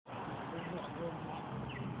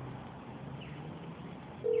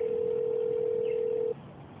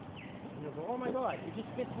not. It just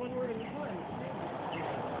fits one word at a time.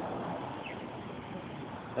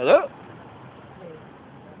 Hello?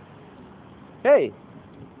 Hey.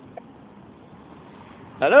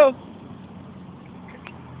 Hello?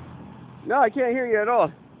 No, I can't hear you at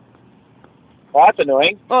all. Well, that's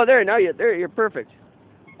annoying. Oh, now you're perfect.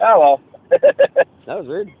 Oh, well. That was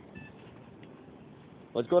weird.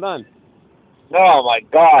 What's going on? Oh, my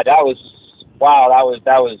God. That was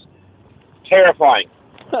terrifying.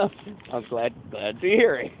 I'm glad to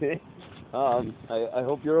hear it. I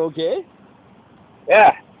hope you're okay.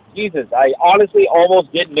 Yeah. Jesus, I honestly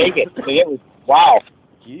almost didn't make it. I mean, it was, wow.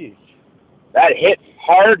 Jeez. That hit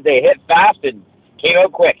hard, they hit fast, and came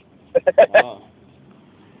out quick. Wow.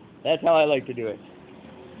 That's how I like to do it.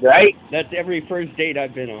 Right? That's every first date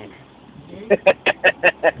I've been on.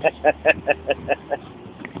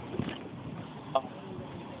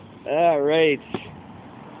 All right.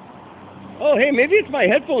 Oh, hey, maybe it's my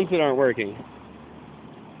headphones that aren't working.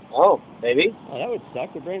 Oh, maybe. Oh, that would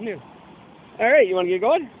suck. They're brand new. All right, you want to get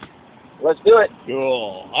going? Let's do it.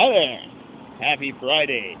 Cool. Hi there. Happy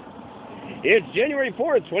Friday. It's January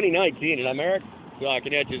 4th, 2019, and I'm Eric.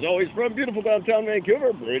 Talking at you as always from beautiful downtown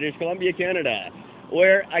Vancouver, British Columbia, Canada,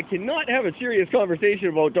 where I cannot have a serious conversation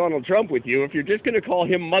about Donald Trump with you if you're just going to call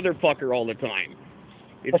him motherfucker all the time.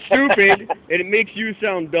 It's stupid, and it makes you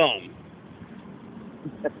sound dumb.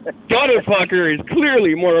 Daughterfucker is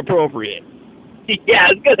clearly more appropriate. Yeah,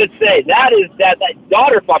 I was going to say, that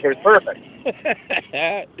daughterfucker is perfect.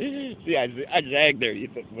 See, I zagged there. You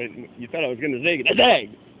thought I was going to zag it. I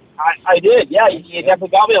zagged. I did, yeah. You definitely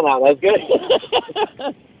got me on that. That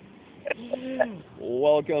was good.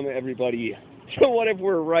 Welcome, everybody. So what if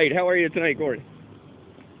we're right? How are you tonight, Gordon?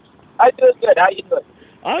 I'm doing good. How you doing?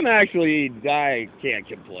 I can't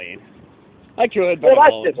complain. I could, but well, I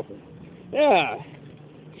that's won't. difficult. Yeah.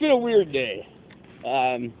 It's been a weird day.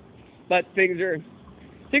 But things are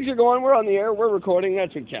going. We're on the air. We're recording.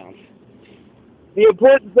 That's what counts. The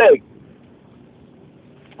important thing.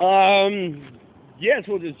 Yes,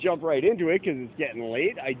 we'll just jump right into it because it's getting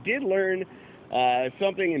late. I did learn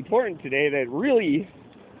something important today that really,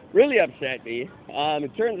 really upset me.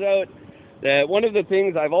 It turns out that one of the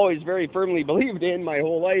things I've always very firmly believed in my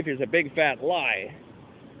whole life is a big fat lie.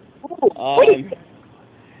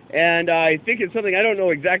 And I think it's something, I don't know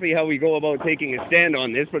exactly how we go about taking a stand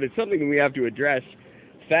on this, but it's something we have to address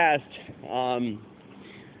fast.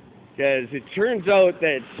 Because it turns out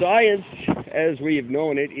that science, as we've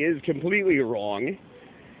known it, is completely wrong.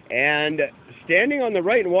 And standing on the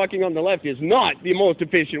right and walking on the left is not the most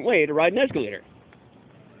efficient way to ride an escalator.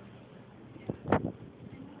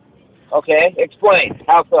 Okay, explain.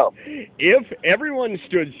 How so? If everyone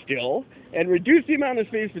stood still and reduced the amount of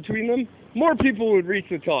space between them, more people would reach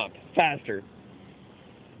the top faster.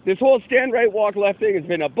 This whole stand right, walk left thing has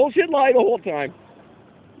been a bullshit lie the whole time.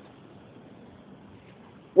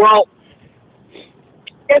 Well, I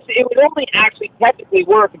guess it would only actually technically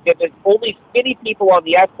work if there's only skinny people on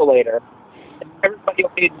the escalator and everybody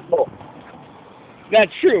obeys the rule.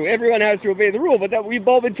 That's true. Everyone has to obey the rule, but we've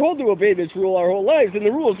all been told to obey this rule our whole lives, and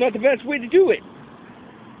the rule is not the best way to do it.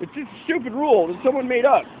 It's just a stupid rule that someone made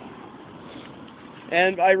up.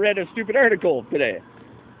 And I read a stupid article today.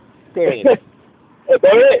 Go ahead. The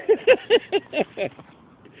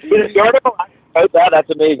article about that, that's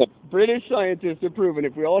amazing. British scientists have proven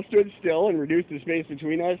if we all stood still and reduced the space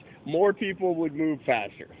between us, more people would move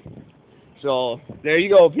faster. So, there you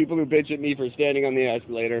go, people who bitch at me for standing on the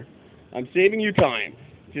escalator. I'm saving you time.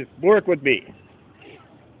 Just work with me.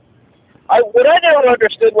 What I never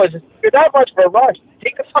understood was, if you're that much of a rush,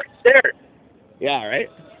 take the fucking stairs. Yeah, right?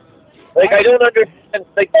 Like, I don't understand.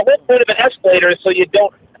 Like, the whole point of an escalator is so you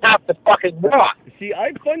don't have to fucking walk. See,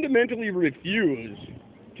 I fundamentally refuse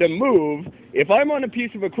to move if I'm on a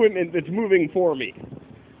piece of equipment that's moving for me.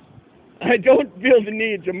 I don't feel the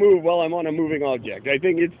need to move while I'm on a moving object. I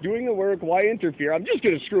think it's doing the work. Why interfere? I'm just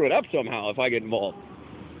going to screw it up somehow if I get involved.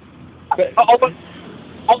 But,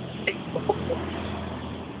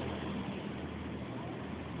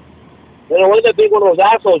 You know, wouldn't that be one of those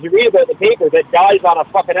assholes you read about in the paper that dies on a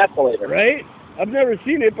fucking escalator? right? I've never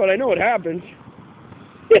seen it, but I know it happens.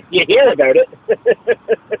 You hear about it.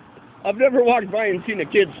 I've never walked by and seen a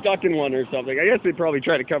kid stuck in one or something. I guess they probably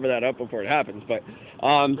try to cover that up before it happens. But,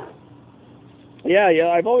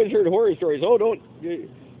 yeah, I've always heard horror stories. Oh,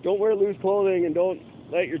 don't wear loose clothing and don't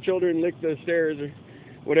let your children lick the stairs or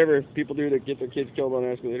whatever people do that get their kids killed on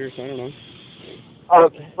escalators. I don't know. A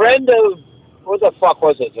friend of, what the fuck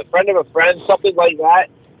was it? A friend of a friend, something like that.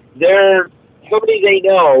 Somebody they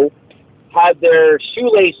know had their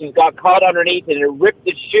shoelaces got caught underneath and it ripped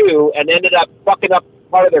the shoe and ended up fucking up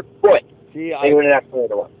part of their foot. See, Maybe an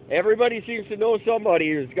escalator one. everybody seems to know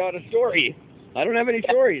somebody who's got a story. I don't have any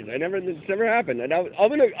stories. It's never happened. And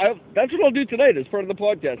that's what I'll do tonight as part of the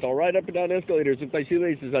podcast. I'll ride up and down escalators with my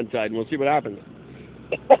shoelaces untied, and we'll see what happens.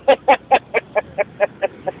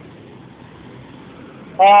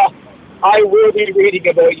 I will be reading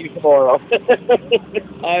about you tomorrow.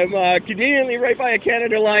 I'm conveniently right by a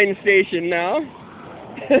Canada Line station now.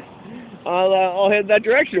 I'll head that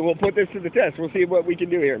direction. We'll put this to the test. We'll see what we can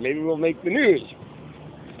do here. Maybe we'll make the news.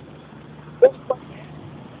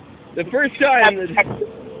 The first time that...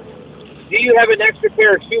 Do you have an extra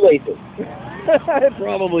pair of shoelaces? I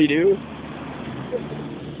probably do.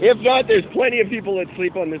 If not, there's plenty of people that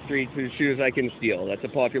sleep on the streets whose shoes I can steal. That's a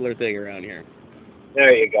popular thing around here.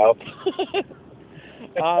 There you go.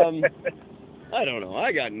 I don't know.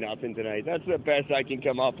 I got nothing tonight. That's the best I can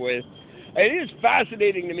come up with. It is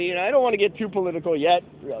fascinating to me, and I don't want to get too political yet,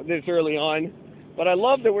 this early on, but I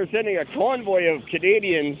love that we're sending a convoy of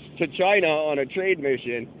Canadians to China on a trade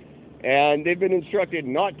mission, and they've been instructed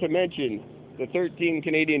not to mention the 13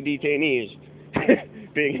 Canadian detainees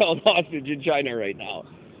being held hostage in China right now.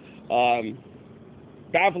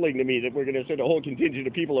 Baffling to me that we're going to send a whole contingent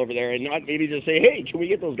of people over there and not maybe just say, hey, can we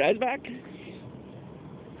get those guys back?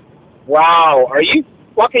 Wow. Are you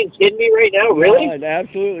fucking kidding me right now? Really?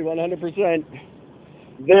 Absolutely, 100%.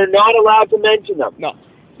 They're not allowed to mention them. No.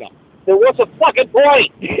 Then what's the fucking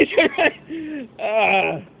point?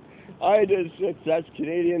 That's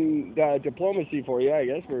Canadian diplomacy for you, I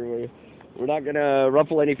guess. We're not going to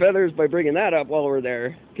ruffle any feathers by bringing that up while we're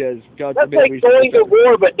there, because God That's forbid like we going to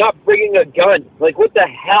war but not bringing a gun. Like, what the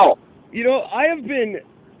hell? You know, I have been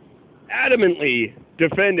adamantly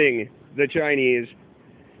defending the Chinese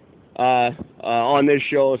on this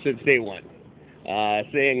show since day one,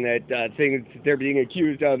 saying that things they're being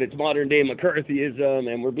accused of, it's modern-day McCarthyism,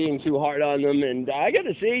 and we're being too hard on them. And I got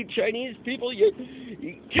to say, Chinese people, you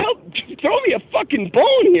throw me a fucking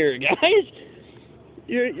bone here, guys.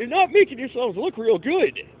 You're not making yourselves look real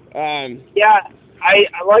good. Yeah, I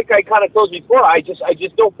kind of told you before, I just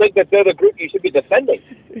don't think that they're the group you should be defending.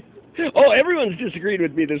 Oh, everyone's disagreed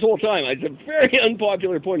with me this whole time. It's a very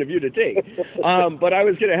unpopular point of view to take. But I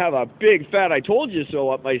was going to have a big fat I told you so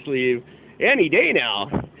up my sleeve any day now.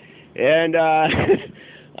 And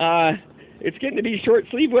it's getting to be short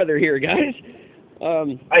sleeve weather here, guys.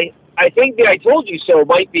 I think the I told you so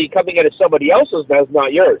might be coming out of somebody else's mouth,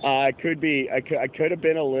 not yours. It could be. I could have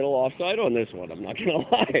been a little offside on this one. I'm not going to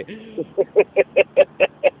lie.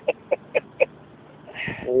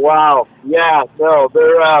 Wow. Yeah. No.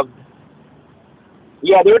 They're an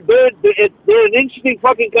interesting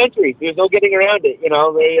fucking country. There's no getting around it. You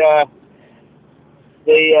know, they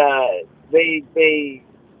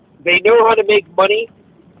know how to make money.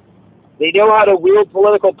 They know how to wield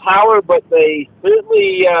political power, but they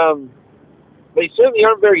certainly aren't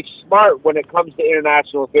very smart when it comes to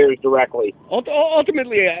international affairs directly.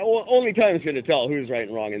 Ultimately, only time's going to tell who's right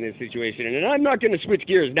and wrong in this situation, and I'm not going to switch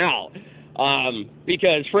gears now,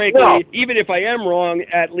 because frankly, even if I am wrong,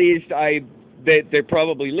 at least they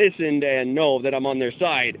probably listened and know that I'm on their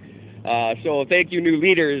side. So thank you, new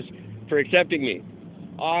leaders, for accepting me.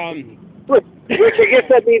 Which I guess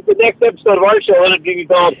that means the next episode of our show is going to be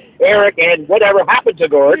called Eric and Whatever Happened to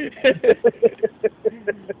Gord.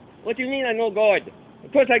 What do you mean I know God?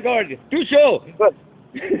 Of course I God. Do show.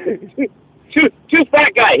 Too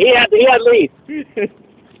fat guy. He had leave.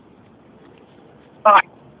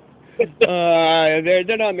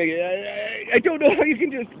 They're not making. I don't know how you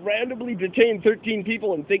can just randomly detain 13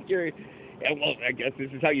 people and think you're. Well, I guess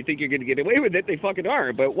this is how you think you're going to get away with it. They fucking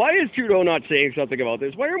are. But why is Trudeau not saying something about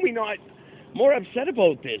this? Why are we not more upset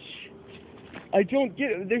about this? I don't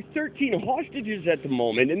get it. There's 13 hostages at the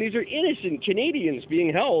moment, and these are innocent Canadians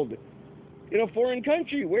being held in a foreign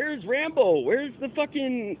country. Where's Rambo? Where's the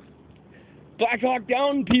fucking Black Hawk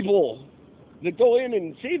Down people that go in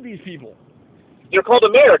and save these people? They're called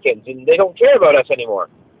Americans, and they don't care about us anymore.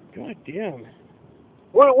 God damn.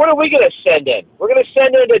 What are we going to send in? We're going to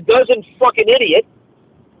send in a dozen fucking idiots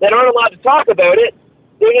that aren't allowed to talk about it.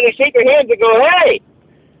 They're going to shake their hands and go, hey,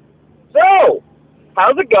 so,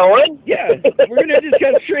 how's it going? Yeah, we're going to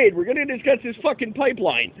discuss trade. We're going to discuss this fucking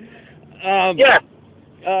pipeline. Yeah.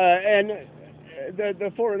 And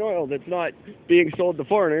the foreign oil that's not being sold to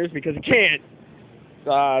foreigners because it can't.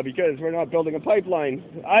 Because we're not building a pipeline.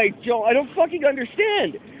 I don't fucking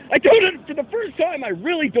understand. I don't, for the first time, I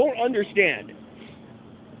really don't understand.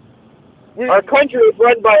 Our country is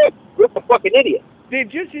run by a group of fucking idiots. They've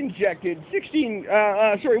just injected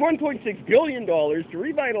 $1.6 billion to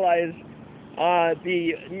revitalize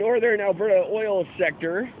the northern Alberta oil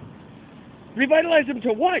sector. Revitalize them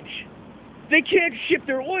to what? they can't ship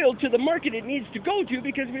their oil to the market it needs to go to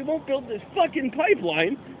because we won't build this fucking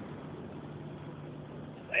pipeline.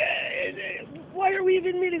 Why are we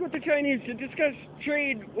even meeting with the Chinese to discuss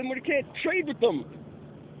trade when we can't trade with them?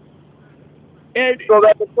 And So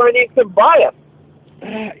that the Chinese can buy them.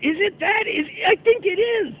 is it that? I think it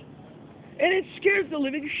is. And it scares the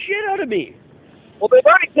living shit out of me. Well, they've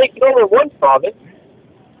already taken over one province.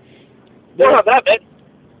 They don't have that many.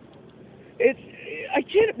 I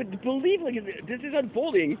can't believe like this is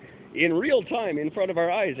unfolding in real time in front of our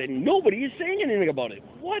eyes, and nobody is saying anything about it.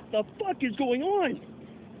 What the fuck is going on?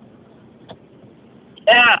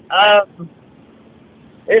 Yeah,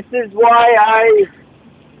 this is why I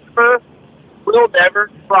will never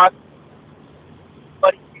trust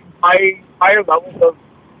higher levels of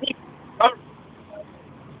government.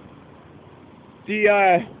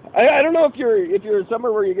 I don't know if you're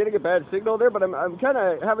somewhere where you're getting a bad signal there, but I'm kind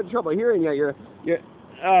of having trouble hearing you.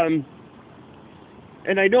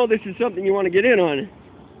 And I know this is something you want to get in on.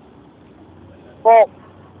 Well,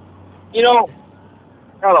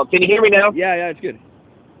 hello, can you hear me now? Yeah, it's good.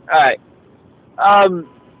 All right. I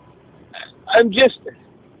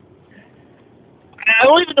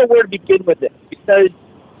don't even know where to begin with it, because,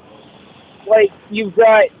 you've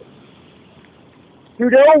got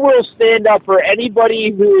Trudeau will stand up for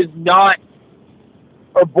anybody who is not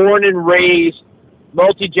a born and raised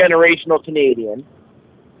multi-generational Canadian.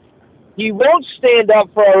 He won't stand up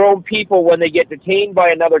for our own people when they get detained by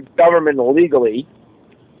another government illegally.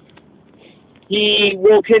 He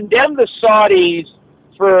will condemn the Saudis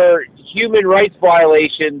for human rights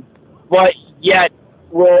violations, but yet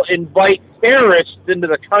will invite terrorists into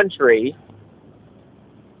the country.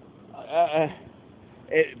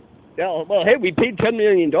 Well, hey, we paid $10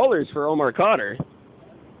 million for Omar Khadr.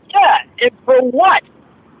 Yeah, and for what?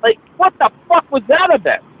 What the fuck was that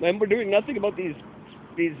about? And we're doing nothing about these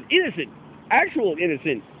innocent, actual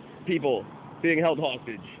innocent people being held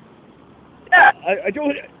hostage. Yeah. I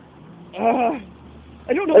don't know.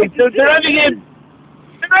 They're not even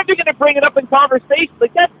going to bring it up in conversation.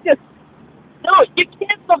 That's just, no, you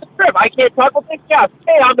cancel the trip. I can't talk with this guy.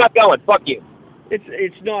 Hey, I'm not going. Fuck you.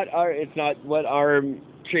 It's not what our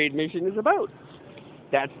trade mission is about.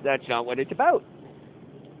 That's not what it's about.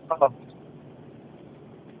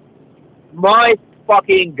 My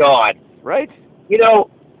fucking God. Right?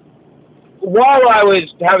 While I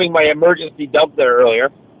was having my emergency dump there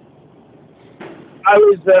earlier, I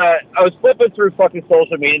was flipping through fucking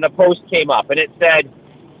social media, and a post came up, and it said,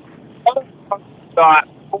 got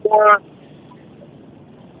 4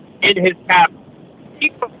 in his cap.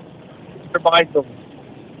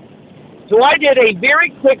 So I did a very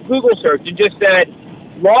quick Google search and just said,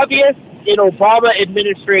 lobbyists in Obama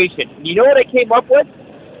administration. And you know what I came up with?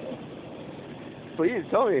 Please,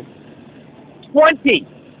 tell me. 20.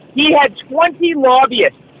 He had 20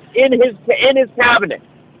 lobbyists in his cabinet.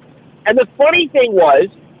 And the funny thing was,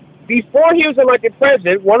 before he was elected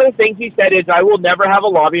president, one of the things he said is, I will never have a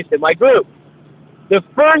lobbyist in my group. The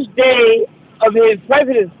first day of his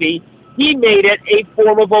presidency, he made it a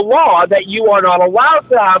form of a law that you are not allowed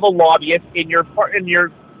to have a lobbyist in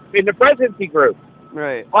the presidency group.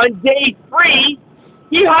 Right. On day 3,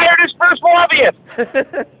 he hired his first lobbyist.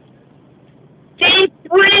 Day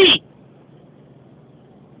 3.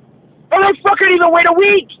 And that fucker didn't even wait a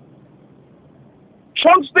week.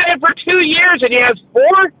 Trump's been in for 2 years and he has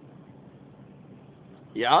 4?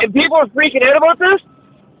 Yeah. And people are freaking out about this?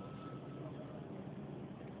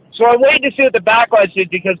 So I'm waiting to see what the backlash is,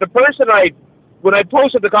 because the person when I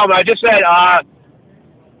posted the comment, I just said,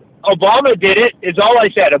 Obama did it, is all I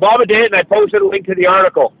said. Obama did it, and I posted a link to the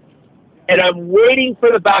article. And I'm waiting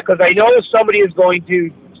for the back, because I know somebody is going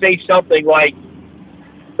to say something like,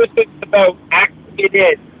 about actually it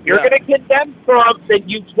is. You're going to condemn Trump, then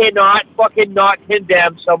you cannot fucking not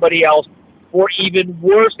condemn somebody else for even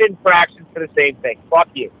worse infractions for the same thing. Fuck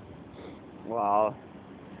you. Wow.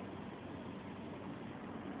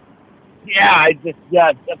 Yeah,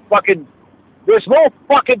 the fucking, this whole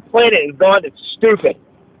fucking planet is gone. It's stupid.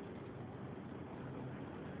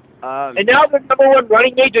 And now the number one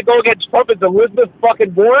running mate to go against Trump is Elizabeth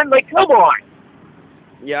fucking Warren? Come on.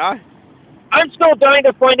 Yeah? I'm still dying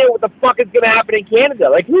to find out what the fuck is going to happen in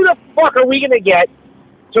Canada. Who the fuck are we going to get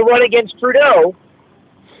to run against Trudeau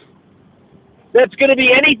that's going to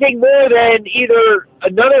be anything more than either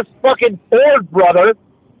another fucking Ford brother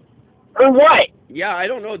or what? Yeah, I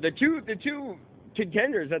don't know. The two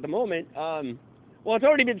contenders at the moment, well, it's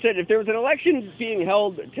already been said, if there was an election being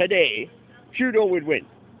held today, Trudeau would win.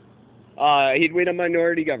 He'd win a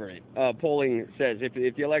minority government, polling says, if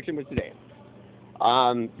the election was today.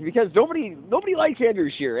 Because nobody likes Andrew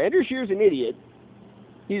Scheer. Andrew Scheer's an idiot.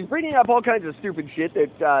 he's bringing up all kinds of stupid shit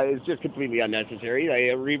that is just completely unnecessary,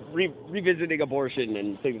 like revisiting abortion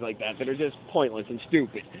and things like that are just pointless and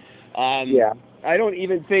stupid. Yeah. I don't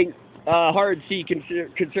even think hard C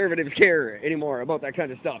conservatives care anymore about that kind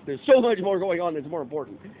of stuff. There's so much more going on that's more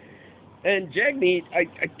important. And Jagmeet, I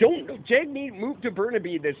don't know. Jagmeet moved to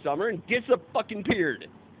Burnaby this summer and disappeared.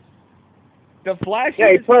 The flash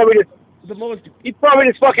Yeah, is the most. He probably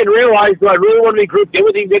just fucking realized, do I really want to be grouped in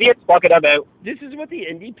with these idiots? Fuck it, I'm out. This is what the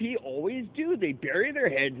NDP always do. They bury their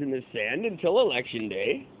heads in the sand until Election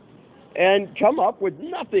Day and come up with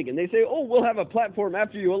nothing. And they say, oh, we'll have a platform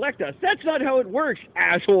after you elect us. That's not how it works,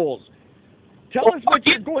 assholes. Tell us what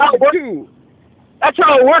you're going to do. That's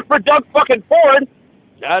how it worked for Doug fucking Ford.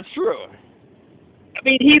 That's true. I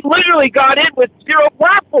mean, he literally got in with zero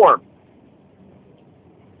platform.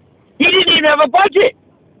 He didn't even have a budget.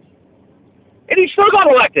 And he still got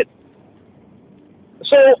elected.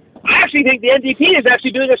 So I actually think the NDP is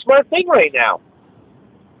actually doing a smart thing right now.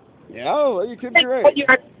 Yeah, well, you could be right. What you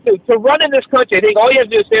have to do to run in this country, I think all you have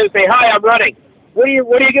to do is say, hi, I'm running. What are you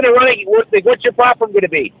going to run? What's your platform going to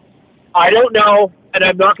be? I don't know, and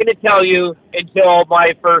I'm not going to tell you until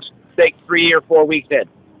my first, 3 or 4 weeks in.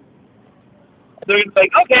 They're going to be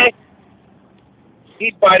like, okay,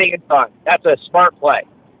 he's fighting his time. That's a smart play.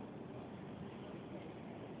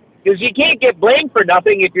 Because you can't get blamed for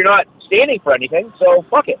nothing if you're not standing for anything, so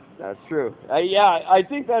fuck it. That's true. Yeah, I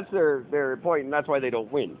think that's their point, and that's why they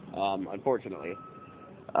don't win, unfortunately.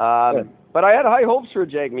 But I had high hopes for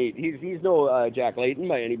Jagmeet. He's no Jack Layton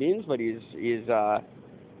by any means, but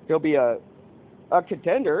he'll be a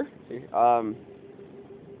contender.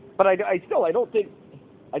 But I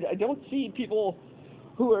don't see people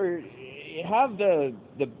who have the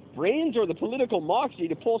brains or the political moxie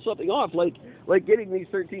to pull something off like getting these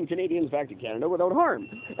 13 Canadians back to Canada without harm.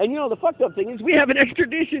 And the fucked up thing is we have an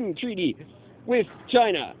extradition treaty with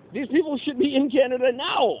China. These people should be in Canada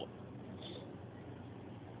now.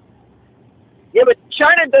 Yeah, but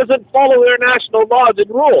China doesn't follow international laws and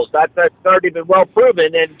rules. That's already been well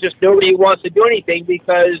proven, and just nobody wants to do anything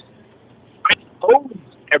because it owns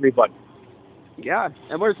everybody. Yeah,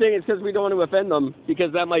 and we're saying it's because we don't want to offend them,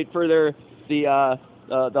 because that might further the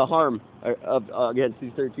harm against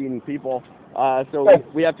these 13 people. So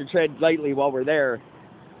we have to tread lightly while we're there.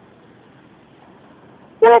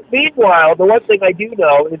 Well, meanwhile, the one thing I do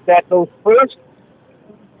know is that those first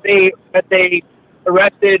they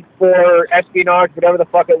arrested for espionage, whatever the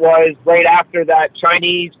fuck it was, right after that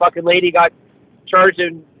Chinese fucking lady got charged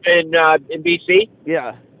in BC.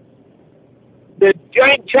 Yeah. The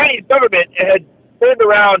Chinese government had turned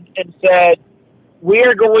around and said, we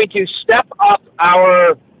are going to step up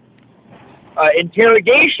our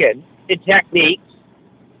interrogation techniques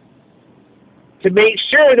to make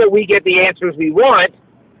sure that we get the answers we want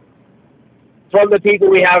from the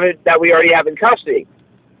people that we already have in custody.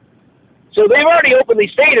 So they've already openly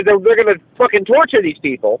stated that they're going to fucking torture these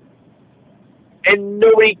people, and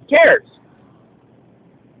nobody cares.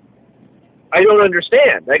 I don't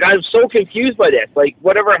understand. I'm so confused by this.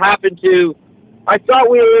 Whatever happened to... I thought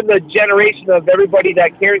we were in the generation of everybody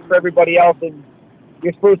that cares for everybody else, and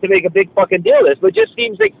you're supposed to make a big fucking deal of this, but it just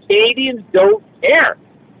seems like Canadians don't care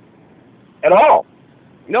at all.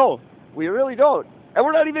 No, we really don't. And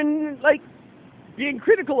we're not even, being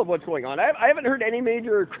critical of what's going on. I haven't heard any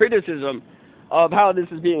major criticism of how this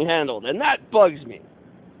is being handled, and that bugs me.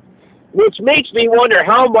 Which makes me wonder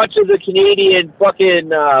how much of the Canadian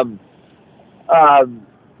fucking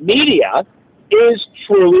media is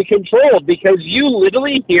truly controlled, because you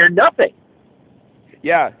literally hear nothing.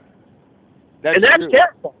 Yeah. That's true.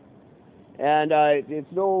 Terrible. And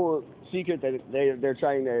it's no secret that they're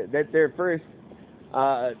trying that their first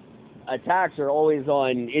attacks are always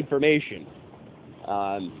on information.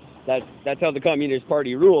 That's how the Communist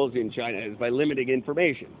Party rules in China, is by limiting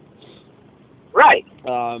information. Right.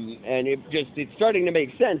 And it's starting to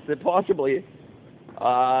make sense that possibly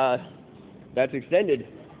that's extended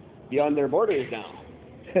beyond their borders now.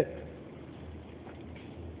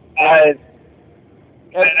 I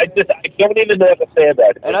don't even know what to say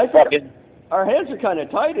about it. And I think our hands are kind of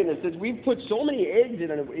tied in it, since we've put so many eggs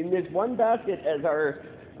in this one basket as our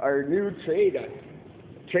new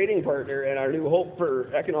trading partner and our new hope for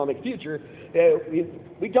economic future.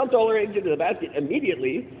 We dumped all our eggs into the basket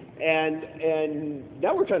immediately, and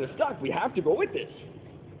now we're kind of stuck. We have to go with this.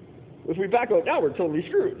 If we back out now, we're totally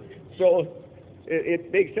screwed. So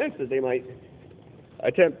it makes sense that they might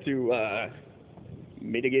attempt to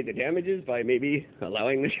mitigate the damages by maybe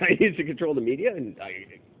allowing the Chinese to control the media. And I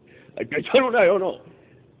don't know. I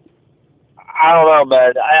don't know,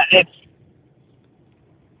 man.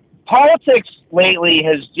 Politics lately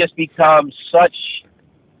has just become such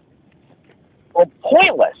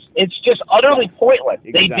pointless. It's just utterly pointless.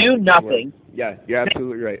 Exactly. They do nothing. Yeah, you're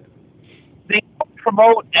absolutely right. They don't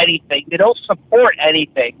promote anything. They don't support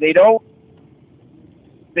anything. They don't.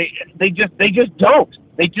 They just don't.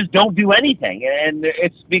 They just don't do anything, and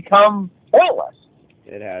it's become pointless.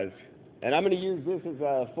 It has. And I'm going to use this as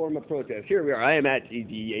a form of protest. Here we are. I am at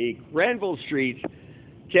the Granville Street,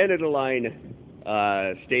 Canada Line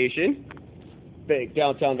station,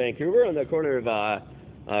 downtown Vancouver, on the corner of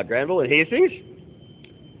Granville and Hastings.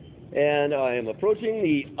 And I am approaching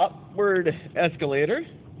the upward escalator.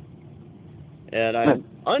 And I'm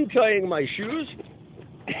untying my shoes.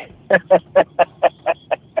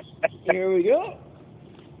 Here we go.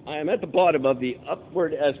 I am at the bottom of the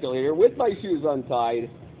upward escalator with my shoes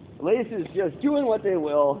untied. Laces just doing what they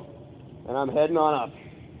will, and I'm heading on up.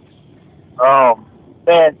 Oh,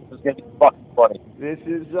 man, this is going to be fucking funny. This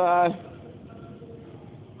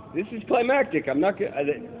is climactic. I'm not gonna,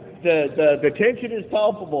 the tension is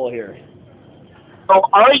palpable here. So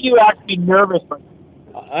are you actually nervous?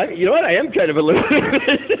 You know what? I am kind of a little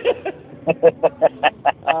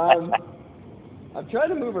I'm trying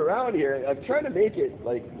to move around here. I'm trying to make it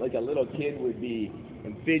like a little kid would be.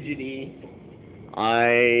 I'm fidgety.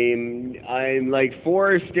 I'm like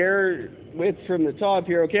 4 stair widths from the top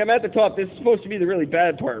here. Okay, I'm at the top. This is supposed to be the really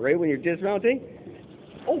bad part, right? When you're dismounting.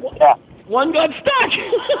 Oh, yeah. One got stuck.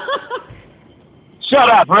 Shut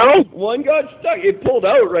up, really? One got stuck. It pulled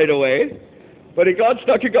out right away, but it got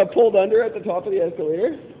stuck. It got pulled under at the top of the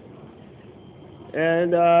escalator.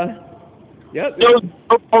 And yeah. No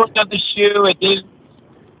pulling of the shoe. It didn't.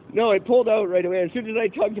 No, it pulled out right away. As soon as I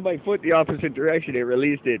tugged my foot the opposite direction, it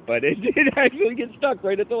released it. But it did actually get stuck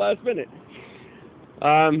right at the last minute.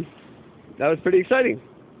 That was pretty exciting.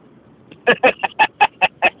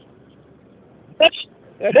 This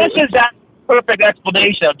is that perfect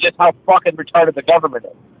explanation of just how fucking retarded the government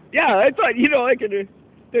is. Yeah, I thought, I could.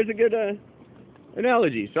 There's a good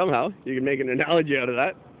analogy somehow. You can make an analogy out of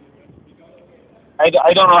that. I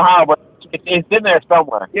don't know how, but it's in there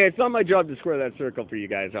somewhere. Yeah, it's not my job to square that circle for you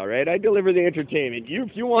guys, all right? I deliver the entertainment.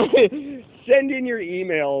 If you want to send in your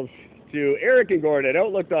emails to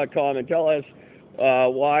ericandgord@outlook.com and tell us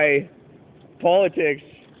why politics,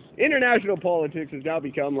 international politics, has now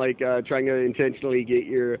become like trying to intentionally get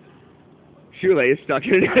your shoelace stuck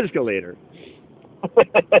in an escalator.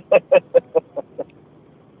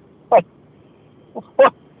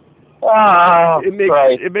 Oh,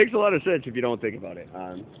 it makes a lot of sense if you don't think about it.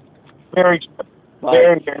 Very true.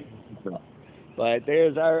 But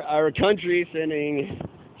there's our country sending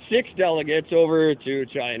 6 delegates over to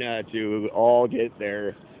China to all get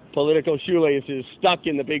their political shoelaces stuck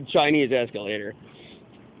in the big Chinese escalator.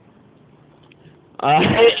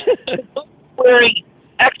 Wearing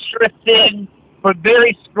extra thin but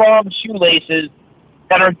very strong shoelaces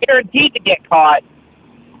that are guaranteed to get caught,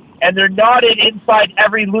 and they're knotted inside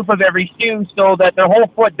every loop of every shoe so that their whole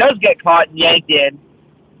foot does get caught and yanked in.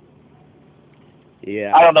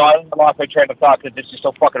 Yeah. I don't know. I lost my train of thought because it's just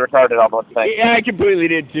so fucking retarded almost. Yeah, I completely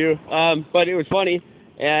did too. But it was funny,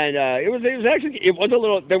 and it was actually a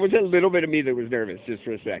little. There was a little bit of me that was nervous just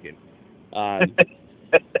for a second.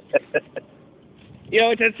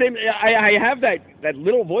 It's that same. I have that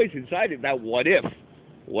little voice inside it. That what if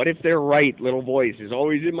they're right? Little voice is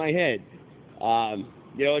always in my head.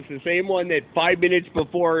 It's the same one that 5 minutes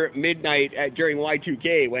before midnight during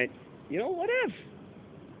Y2K went. What if?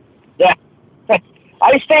 Yeah.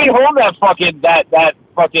 I stayed home that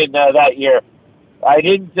year. I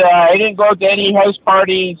didn't go to any house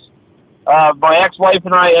parties. My ex-wife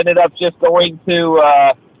and I ended up just going to.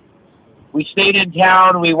 We stayed in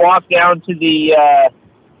town. We walked down to we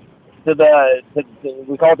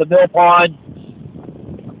call it the Mill Pond.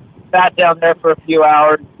 Sat down there for a few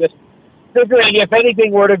hours, just figuring if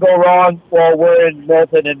anything were to go wrong, well, we're in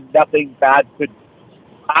Milton and nothing bad could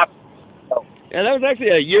happen. And that was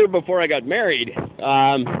actually a year before I got married,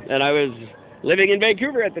 and I was living in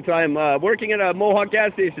Vancouver at the time, working at a Mohawk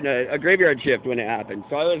gas station, a graveyard shift when it happened.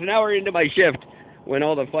 So I was an hour into my shift when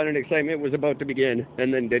all the fun and excitement was about to begin,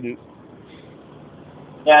 and then didn't.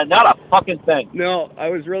 Yeah, not a fucking thing. No,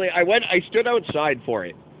 I stood outside for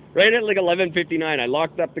it. Right at like 11:59, I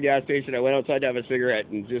locked up the gas station. I went outside to have a cigarette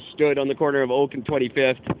and just stood on the corner of Oak and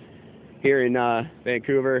 25th here in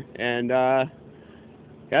Vancouver, and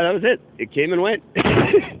yeah, that was it. It came and went.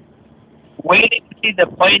 Waiting to see the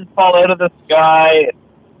plane fall out of the sky.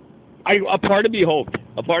 A part of me hoped.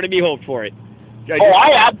 A part of me hoped for it.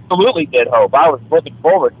 I absolutely did hope. I was looking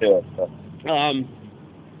forward to it. But.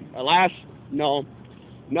 Alas, no.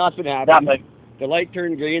 Nothing happened. Nothing. The light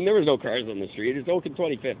turned green. There was no cars on the street. It's Oak and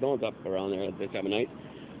 25th. No one's up around there at this time of night.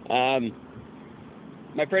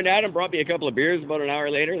 My friend Adam brought me a couple of beers about an hour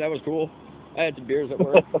later. That was cool. I had some beers at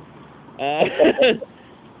work. That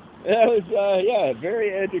was, yeah,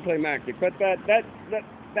 very anticlimactic. But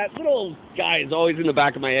that little guy is always in the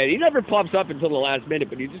back of my head. He never pops up until the last minute,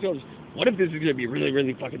 but he just goes, what if this is going to be a really,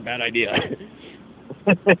 really fucking bad idea?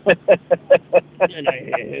 and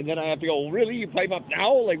then I have to go, really? You pipe up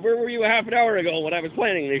now? Like, where were you half an hour ago when I was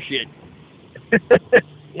planning this shit?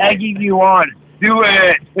 Egging you on. Do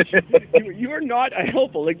it. you are not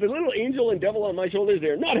helpful. Like, the little angel and devil on my shoulders,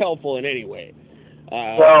 they're not helpful in any way.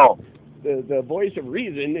 No. The voice of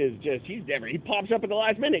reason is just, he pops up at the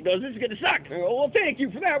last minute and goes, this is going to suck. I go, well, thank you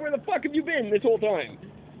for that. Where the fuck have you been this whole time?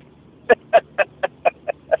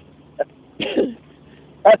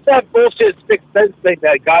 That's that bullshit sixth sense thing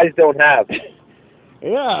that guys don't have.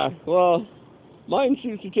 Yeah, well, mine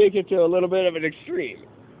seems to take it to a little bit of an extreme.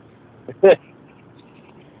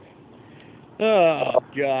 Oh,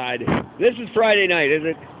 God. This is Friday night, is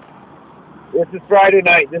it? This is Friday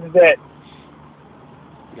night. This is it.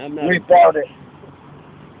 We found it.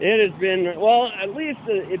 It has been, well, at least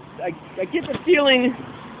I get the feeling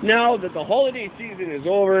now that the holiday season is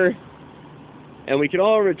over and we can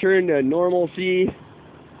all return to normalcy.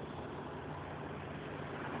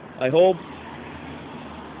 I hope.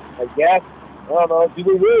 I guess. I don't know. Do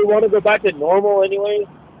we really want to go back to normal anyway?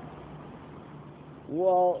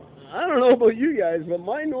 Well, I don't know about you guys, but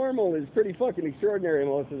my normal is pretty fucking extraordinary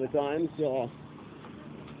most of the time, so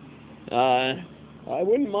I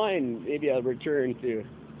wouldn't mind maybe a return to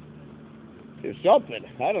something.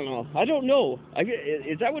 I don't know.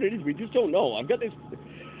 Is that what it is? We just don't know. I've got this.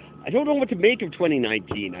 I don't know what to make of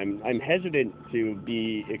 2019. I'm hesitant to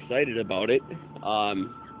be excited about it.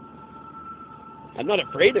 I'm not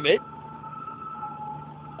afraid of it.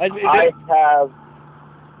 I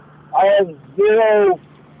have zero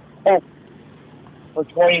hope for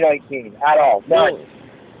 2019 at all. None. No.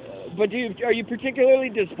 But are you particularly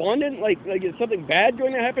despondent? Like is something bad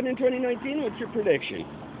going to happen in 2019? What's your prediction?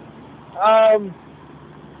 I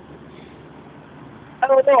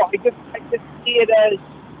don't know. I just see it as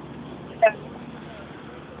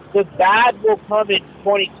the bad will come in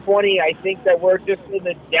 2020. I think that we're just in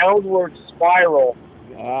a downward spiral.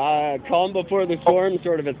 Calm before the storm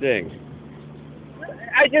sort of a thing.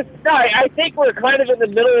 I think we're kind of in the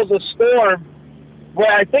middle of the storm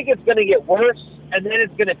where I think it's going to get worse, and then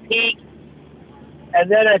it's going to peak,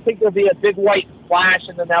 and then I think there'll be a big white flash,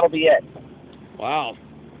 and then that'll be it. Wow.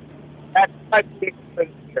 That's my big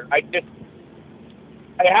thing here. I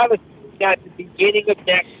have a feeling at the beginning of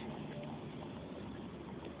next,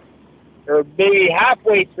 or maybe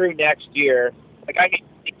halfway through next year, like I get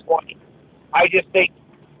 2020,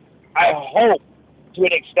 I hope to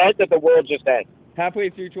an extent that the world just ends. Halfway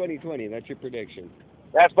through 2020, that's your prediction.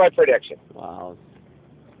 That's my prediction. Wow.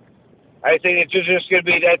 I think it's just going to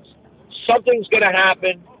be that something's going to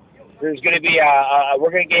happen. There's going to be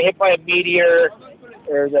we're going to get hit by a meteor,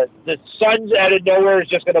 or the sun's out of nowhere is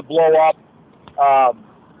just going to blow up.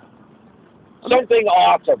 Something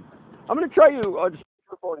awesome. I'm going to try you on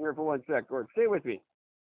speakerphone here for 1 sec, Gord. Stay with me.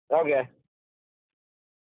 Okay.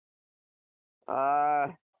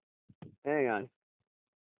 Hang on.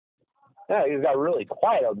 Yeah, he's got really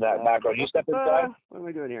quiet on that background. You step inside. What am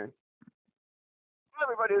I doing here?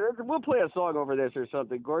 Everybody, we'll play a song over this or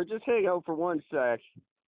something, Gord. Just hang out for 1 sec.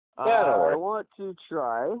 Yeah, no worries. I want to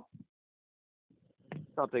try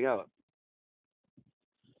something out.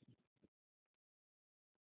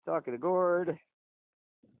 Talking to Gord.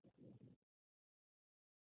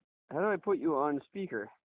 How do I put you on speaker?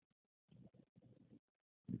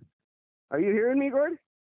 Are you hearing me, Gord?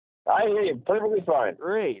 I hear you perfectly fine.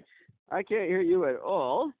 Great. I can't hear you at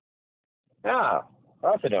all. Yeah,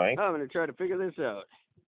 that's annoying. I'm going to try to figure this out.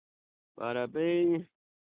 Bada bing.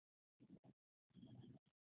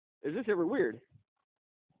 Is this ever weird?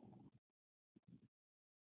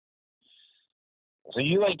 So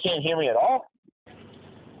you can't hear me at all?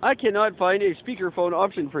 I cannot find a speakerphone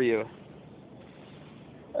option for you.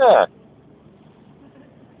 Huh.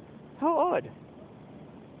 How odd.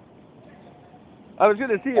 I was going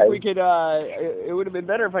to see if we could, it would have been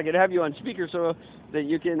better if I could have you on speaker so that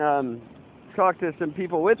you can talk to some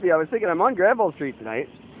people with me. I was thinking I'm on Granville Street tonight,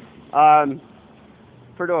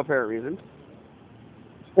 for no apparent reason.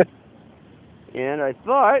 And I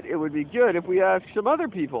thought it would be good if we asked some other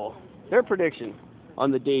people their prediction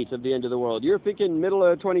on the date of the end of the world. You're thinking middle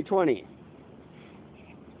of 2020.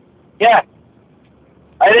 Yeah.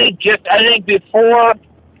 I think before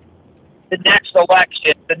the next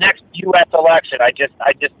election, the next U.S. election, I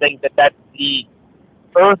just think that the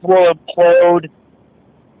Earth will implode.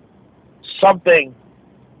 Something,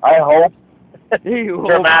 I hope,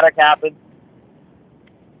 dramatic happens.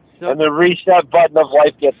 and the reset button of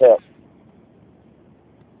life gets hit.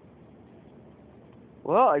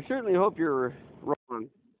 Well, I certainly hope you're wrong.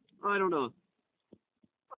 I don't know.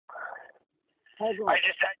 I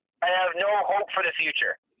have no hope for the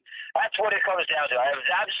future. That's what it comes down to. I have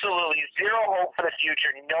absolutely zero hope for the future,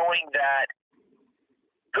 knowing that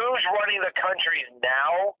who's running the country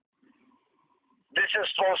now, this is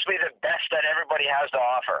supposed to be the best that everybody has to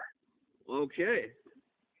offer. Okay.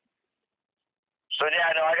 So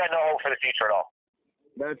yeah, no, I got no hope for the future at all.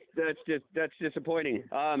 That's disappointing.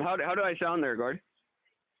 How do I sound there, Gord?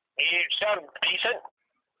 You sound decent.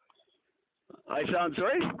 I sound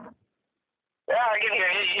sorry? Yeah, I can hear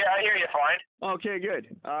you. Yeah, I hear you fine. Okay,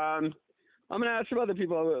 good. I'm gonna ask some other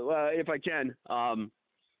people if I can.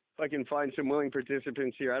 If I can find some willing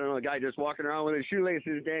participants here. I don't know, a guy just walking around with his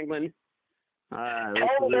shoelaces dangling. Tell him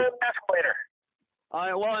the escalator.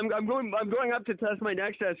 Well, I'm going up to test my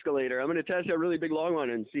next escalator. I'm gonna test a really big long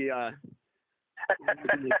one and see. Go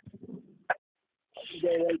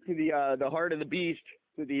right to the heart of the beast,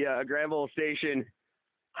 to the Granville station.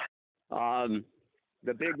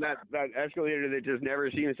 The big that escalator that just never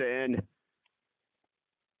seems to end.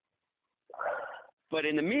 But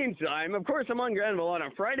in the meantime, of course, I'm on Granville on a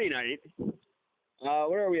Friday night.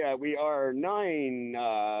 Where are we at? We are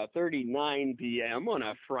 9:39 p.m. on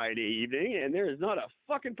a Friday evening, and there is not a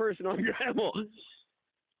fucking person on Granville.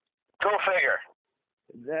 Go figure.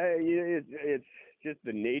 It's just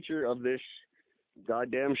the nature of this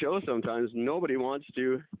goddamn show. Sometimes nobody wants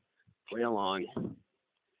to play along.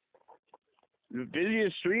 The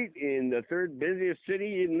busiest street in the third busiest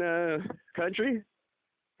city in the country,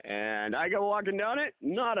 and I go walking down it,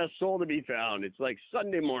 not a soul to be found. It's like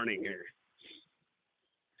Sunday morning here.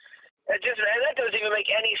 That doesn't even make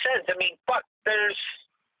any sense. I mean, fuck,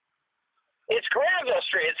 it's Granville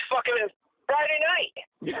Street. It's fucking Friday night.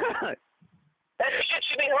 Yeah. That shit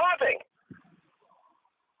should be hopping.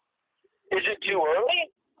 Is it too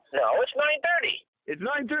early? No, it's 9:30. It's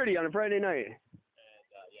 9:30 on a Friday night.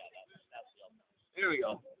 Here we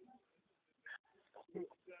go.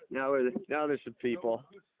 Now there's some people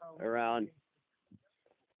around.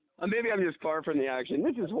 Maybe I'm just far from the action.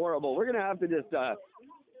 This is horrible. We're gonna have to just cut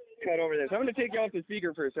over this. I'm gonna take you off the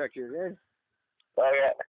speaker for a second. Right?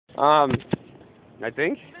 Okay. I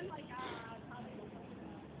think.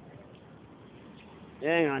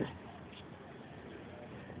 Hang on.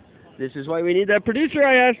 This is why we need that producer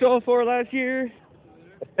I asked all for last year.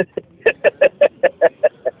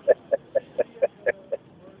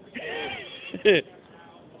 This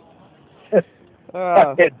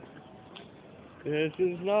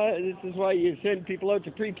is why you send people out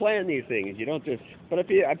to pre-plan these things. You don't just. But I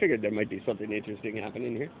figured there might be something interesting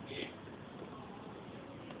happening here.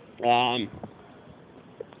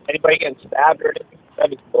 Anybody getting stabbed or anything?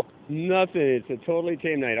 That'd be cool. Nothing. It's a totally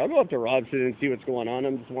tame night. I'll go up to Robson and see what's going on.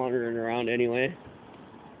 I'm just wandering around anyway.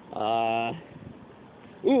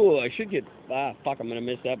 Ooh, I should get. Fuck! I'm gonna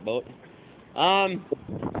miss that boat.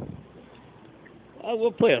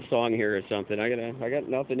 We'll play a song here or something. I got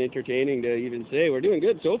nothing entertaining to even say. We're doing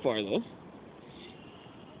good so far, though.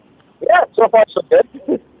 Yeah, so far so good.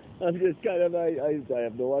 I'm just kind of I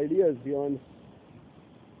have no ideas beyond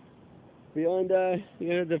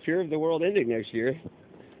the fear of the world ending next year.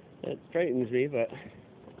 That frightens me, but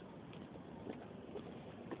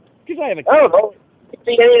because I have a. I don't know. You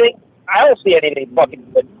see anything? I don't see anything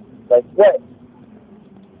fucking good. Like what?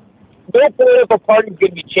 No political party's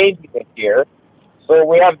going to be changing this year. So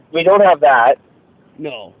we don't have that.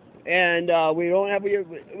 No, and we're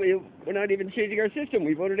not even changing our system.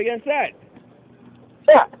 We voted against that.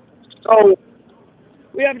 Yeah. So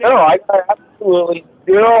we have. No, I absolutely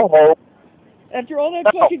zero hope. After all that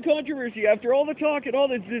fucking controversy, after all the talk and all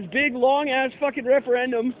this big long ass fucking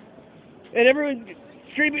referendum, and everyone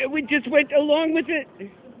screaming, we just went along with it.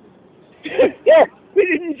 Yeah. We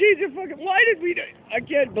didn't change the fucking. Why did we? I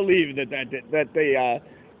can't believe that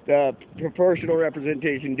the proportional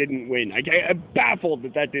representation didn't win. I'm baffled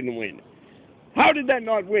that didn't win. How did that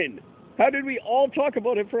not win? How did we all talk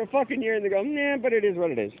about it for a fucking year and they go, nah, but it is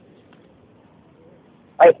what it is.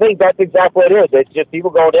 I think that's exactly what it is. It's just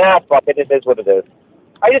people going, yeah, fuck it, it is what it is.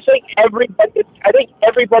 I just think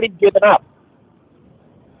everybody's given up.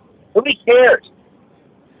 Nobody cares.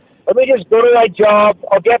 Let me just go to my job,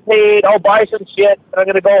 I'll get paid, I'll buy some shit, and I'm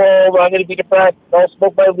going to go home, I'm going to be depressed, I'll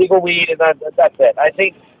smoke my legal weed, and that's it. I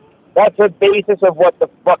think that's the basis of what the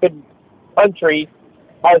fucking country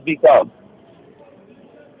has become.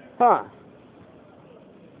 Huh.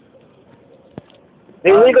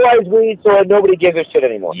 They legalized weed so nobody gives a shit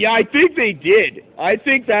anymore. Yeah, I think they did. I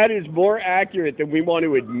think that is more accurate than we want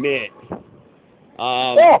to admit.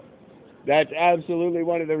 Yeah. That's absolutely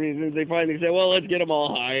one of the reasons they finally say, well, let's get them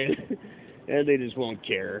all high. And they just won't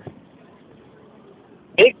care.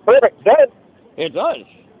 Makes perfect sense. It does.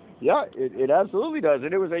 Yeah, it absolutely does.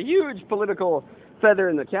 And it was a huge political feather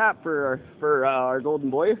in the cap for our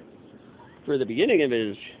golden boy for the beginning of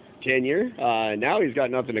his tenure. Now he's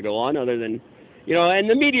got nothing to go on other than, and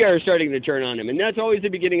the media are starting to turn on him. And that's always the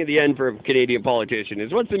beginning of the end for a Canadian politician,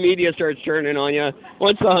 is once the media starts turning on you,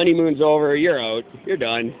 once the honeymoon's over, you're out. You're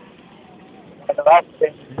done.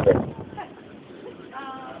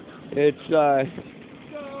 It's a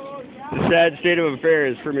sad state of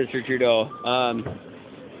affairs for Mr. Trudeau.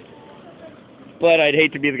 But I'd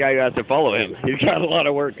hate to be the guy who has to follow him. He's got a lot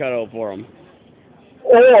of work cut out for him.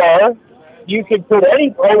 Or you could put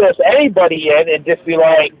almost anybody in and just be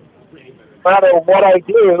like, no matter what I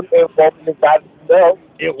do, it won't be bad. No.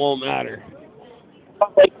 It won't matter.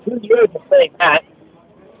 Like 2 years of saying that.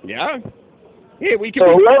 Yeah. Yeah, we can.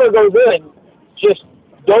 So whoever goes in, just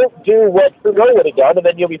don't do what Trudeau would have done, and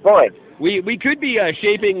then you'll be fine. We could be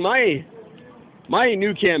shaping my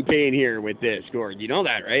new campaign here with this, Gord. You know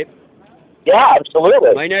that, right? Yeah,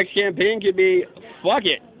 absolutely. My next campaign could be, fuck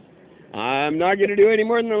it. I'm not going to do any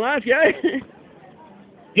more than the last guy.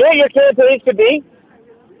 Yeah, your campaign could be,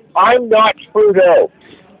 I'm not Trudeau.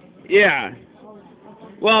 Yeah.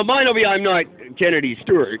 Well, mine will be, I'm not Kennedy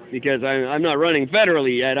Stewart, because I'm not running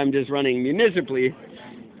federally yet. I'm just running municipally.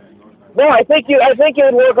 No, I think you would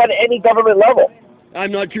work on any government level.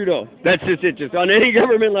 I'm not Trudeau. That's just it. Just on any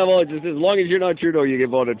government level, it's just as long as you're not Trudeau, you get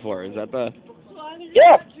voted for. Is that the...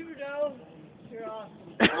 Yeah.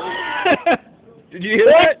 Did you hear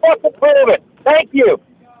that? Fucking prove it. Thank you.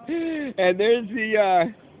 And there's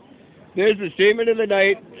the statement of the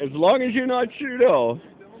night. As long as you're not Trudeau,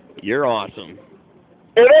 you're awesome.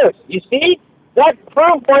 It is. You see? That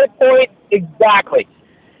proved my point exactly.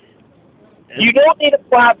 You don't need a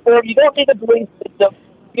platform. You don't need a belief system.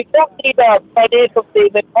 You don't need a financial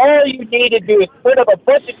statement. All you need to do is put up a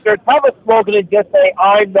bunch of shirts, have a slogan, and just say,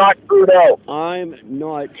 I'm not Trudeau. I'm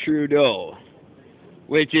not Trudeau.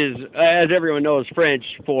 Which is, as everyone knows, French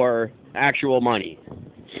for actual money.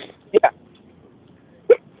 Yeah.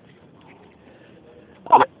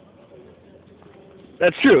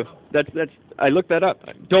 That's true. That's. I looked that up.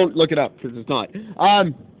 Don't look it up because it's not.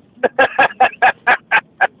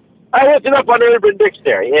 I looked it up on Urban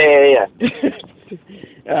Dictionary. Yeah.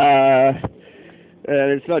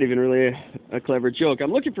 It's not even really a clever joke.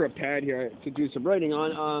 I'm looking for a pad here to do some writing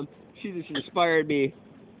on. She just inspired me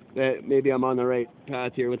that maybe I'm on the right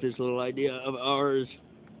path here with this little idea of ours.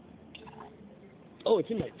 Oh, it's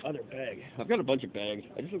in my other bag. I've got a bunch of bags.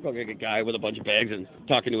 I just look like a guy with a bunch of bags and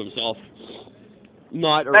talking to himself.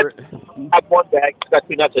 Not a... I have one bag. Got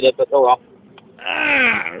 2 nuts in it, but oh well.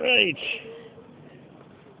 Ah, right.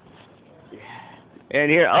 And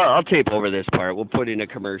here, I'll tape over this part. We'll put in a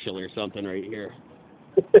commercial or something right here.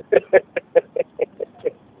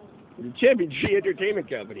 The Championship Entertainment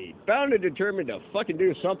Company, bound and determined to fucking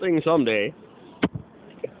do something someday.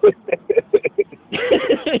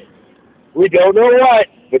 We don't know what,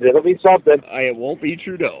 but it'll be something. It won't be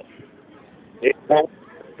Trudeau. It won't.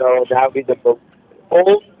 So that'll be the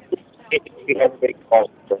old we have a big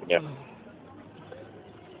fault from you.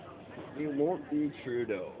 It won't be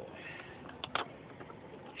Trudeau.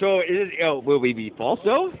 So will we be false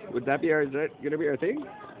though? Is that going to be our thing?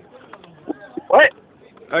 What?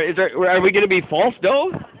 Are we going to be false though?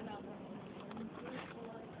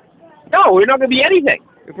 No, we're not going to be anything.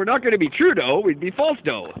 If we're not going to be Trudeau, we'd be false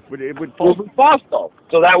though. We'll be false though.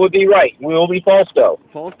 So that would be right. We will be false though.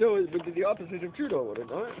 False though would be the opposite of Trudeau, would it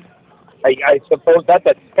not? I suppose that's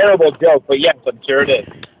a terrible joke, but yes, I'm sure it is.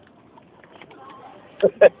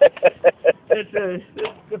 It's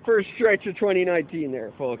the first stretch of 2019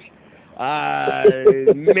 there, folks.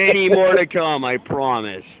 Many more to come, I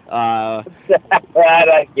promise. That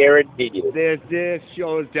I guarantee you. This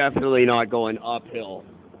show is definitely not going uphill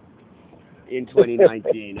in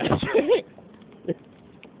 2019.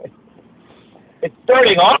 It's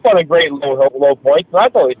starting off on a great low point, so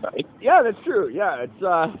that's always nice. Yeah, that's true. Yeah,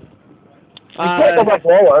 it's you can't go much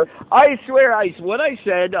lower. I swear, what I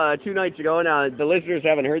said 2 nights ago. Now the listeners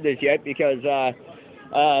haven't heard this yet because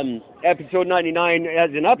episode 99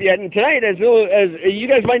 hasn't up yet. And tonight, as you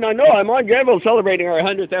guys might not know, I'm on Granville celebrating our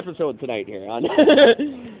 100th episode tonight here.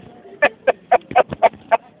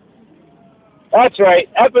 That's right,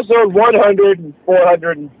 episode 100 and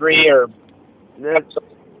 403 are.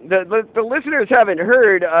 The listeners haven't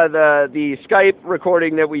heard the Skype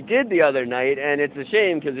recording that we did the other night, and it's a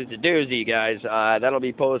shame because it's a doozy, guys. That'll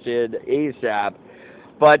be posted ASAP.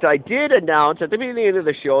 But I did announce at the beginning of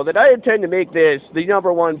the show that I intend to make this the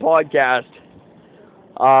 #1 podcast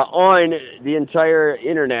on the entire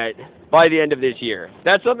internet by the end of this year.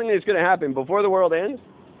 That's something that's going to happen before the world ends.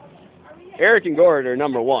 Eric and Gord are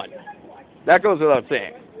number one. That goes without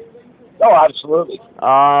saying. Oh, absolutely. We've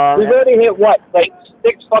already hit what, like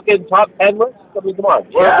 6 fucking top 10 lists? I mean, come on.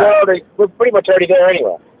 We're pretty much already there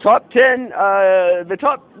anyway. Top 10.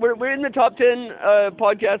 We're in the top 10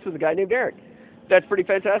 podcasts with a guy named Eric. That's pretty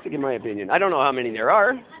fantastic in my opinion. I don't know how many there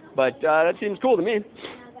are, but that seems cool to me.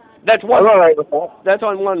 That's one. I'm all right with that. That's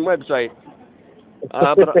on one website.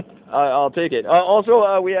 But I'll take it.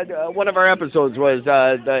 Also, we had one of our episodes was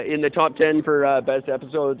in the top 10 for best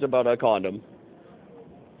episodes about a condom.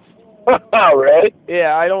 Oh, really?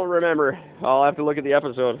 Yeah, I don't remember. I'll have to look at the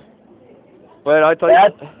episode. But I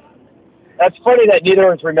thought that's funny that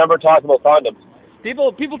neither of us remember talking about condoms.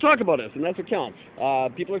 People talk about us, and that's what counts.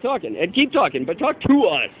 People are talking, and keep talking, but talk to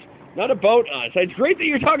us, not about us. It's great that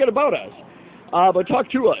you're talking about us, but talk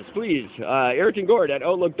to us, please. Eric and Gord at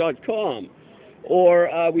outlook.com. Or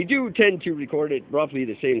we do tend to record it roughly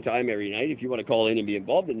the same time every night. If you want to call in and be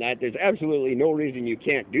involved in that, there's absolutely no reason you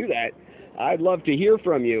can't do that. I'd love to hear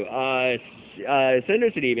from you. Send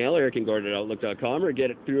us an email, ericandgord@outlook.com, or get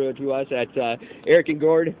it through to us at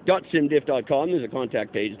ericandgord.simdiff.com. There's a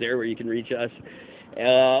contact page there where you can reach us.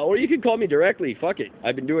 Or you can call me directly. Fuck it.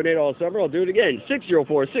 I've been doing it all summer. I'll do it again.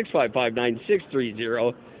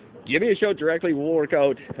 604-655-9630. Give me a shout directly. We'll work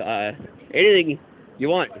out anything you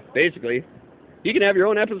want, basically. You can have your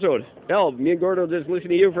own episode. Hell, me and Gord will just listen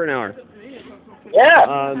to you for an hour.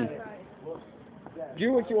 Yeah.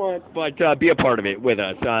 Do what you want, but be a part of it with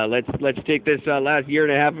us. Let's take this last year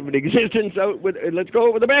and a half of an existence out with. Let's go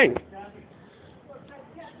with a bang.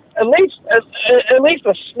 At least a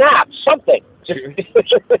snap, something.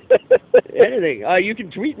 Anything. You can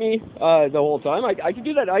tweet me the whole time. I can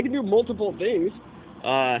do that. I can do multiple things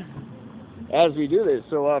as we do this.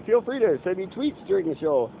 So feel free to send me tweets during the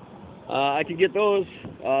show. I can get those.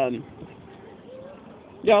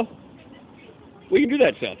 Yeah, we can do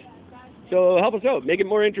that stuff. So help us out. Make it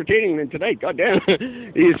more entertaining than tonight. God damn.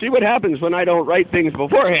 You see what happens when I don't write things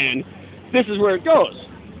beforehand. This is where it goes.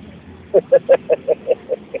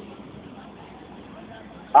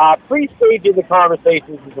 Pre-staging the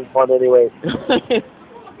conversations isn't fun anyway.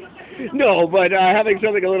 No, but having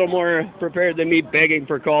something a little more prepared than me begging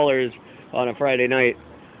for callers on a Friday night.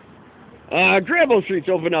 Granville Street's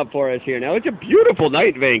open up for us here now. It's a beautiful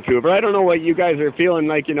night in Vancouver. I don't know what you guys are feeling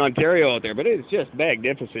like in Ontario out there, but it's just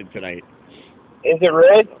magnificent tonight. Is it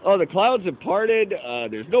really? Oh, the clouds have parted.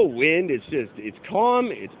 There's no wind. It's calm.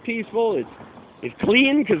 It's peaceful. It's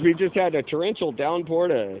clean because we just had a torrential downpour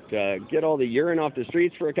to get all the urine off the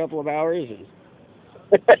streets for a couple of hours.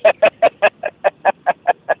 For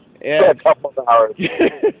a couple of hours.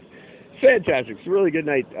 Fantastic. It's a really good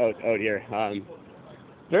night out here.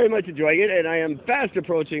 Very much enjoying it, and I am fast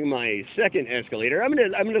approaching my second escalator. I'm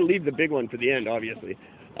gonna leave the big one for the end, obviously.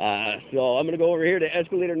 So I'm gonna go over here to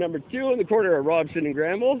escalator number 2 in the corner of Robson and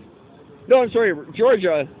Granville. No, I'm sorry,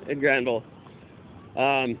 Georgia and Granville.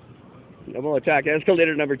 I'm gonna attack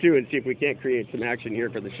escalator number 2 and see if we can't create some action here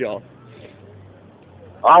for the show.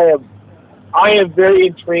 I am very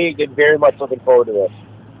intrigued and very much looking forward to this.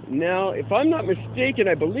 Now, if I'm not mistaken,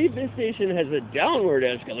 I believe this station has a downward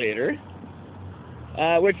escalator.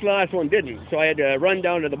 Which the last one didn't, so I had to run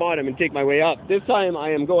down to the bottom and take my way up. This time I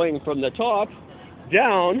am going from the top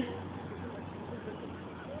down.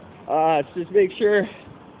 Just make sure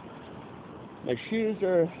my shoes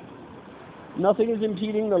are, nothing is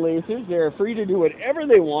impeding the laces. They're free to do whatever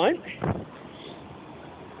they want.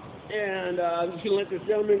 And I'm just going to let this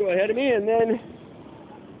gentleman go ahead of me, and then,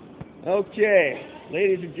 okay.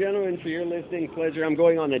 Ladies and gentlemen, for your listening pleasure, I'm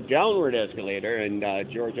going on the downward escalator in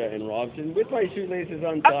Georgia and Robson with my shoelaces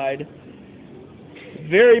untied,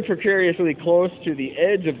 very precariously close to the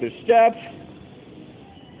edge of the step.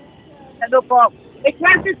 No problem. Hey, can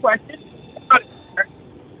I ask you a question?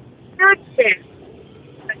 You're a fan.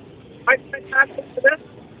 I ask you for this?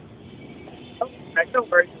 Okay, don't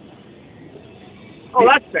worry. Oh,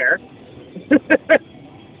 that's fair.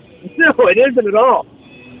 No, it isn't at all.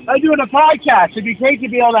 I'm doing a podcast. It'd be great to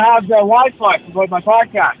be able to have the Wi-Fi to go to my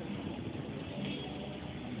podcast.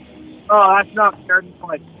 Oh, that's not fair.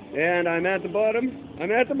 And I'm at the bottom. And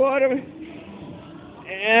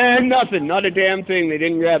nothing. Not a damn thing. They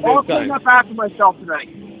didn't grab this time. I'll clean up after myself tonight.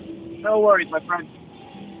 No worries, my friend.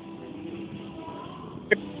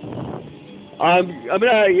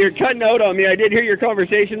 You're cutting out on me. I did hear your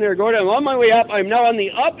conversation there, Gordon. I'm on my way up. I'm now on the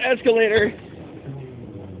up escalator.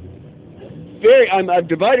 I'm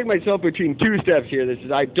dividing myself between 2 steps here.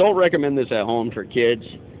 I don't recommend this at home for kids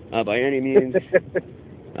by any means.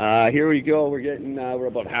 Here we go. We're getting. We're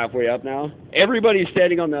about halfway up now. Everybody's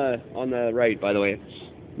standing on the right, by the way.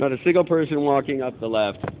 Not a single person walking up the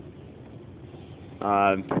left. So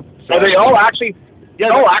Are they all actually? Yeah,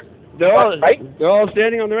 they're all right. They're all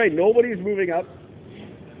standing on the right. Nobody's moving up.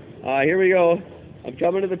 Here we go. I'm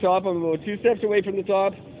coming to the top. I'm about 2 steps away from the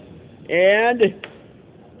top, and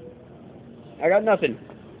I got nothing.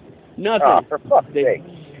 Nothing. Oh, for fuck's sake.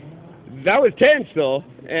 That was tense though,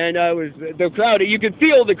 and was the crowd. You could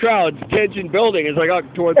feel the crowd's tension building as I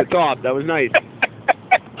got toward the top. That was nice.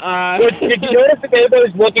 Did you notice if anybody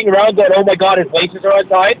was looking around going, "Oh my God, his laces are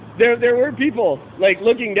untied"? There were people like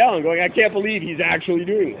looking down, going, "I can't believe he's actually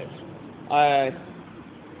doing this."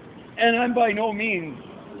 And I'm by no means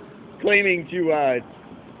claiming to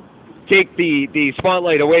take the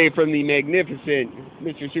spotlight away from the magnificent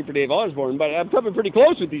Mr. Super Dave Osborne, but I'm coming pretty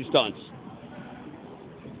close with these stunts.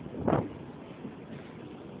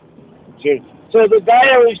 So the guy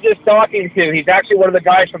I was just talking to, he's actually one of the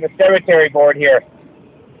guys from the cemetery board here.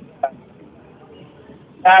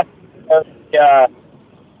 The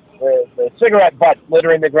cigarette butts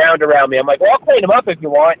littering the ground around me. I'm like, well, I'll clean them up if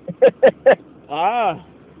you want.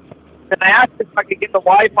 And I asked if I could get the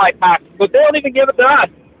Wi-Fi pass, but they don't even give it to us.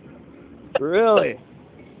 Really?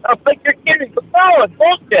 I'm like, you're kidding. But no, it's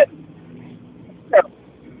bullshit.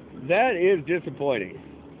 That is disappointing.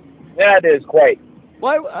 Yeah, it is quite.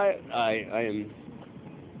 Well, I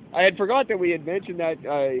had forgot that we had mentioned that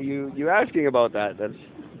you asking about that.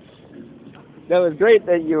 That was great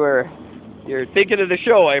that you're thinking of the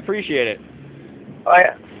show. I appreciate it.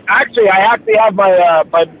 I actually have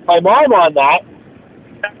my mom on that.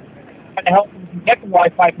 To help get the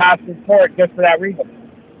Wi-Fi password for it just for that reason.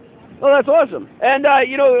 Well, that's awesome. And, I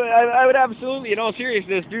would absolutely, in all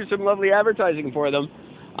seriousness, do some lovely advertising for them.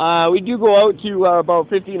 We do go out to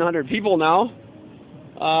about 1,500 people now.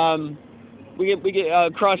 We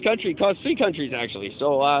get cross 3 countries actually.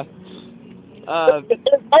 So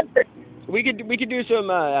we could do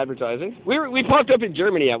some advertising. We popped up in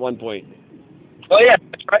Germany at one point. Oh yeah,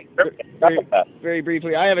 that's right. Very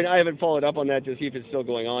briefly. I haven't followed up on that to see if it's still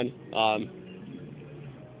going on.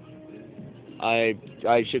 I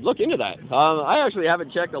should look into that. I actually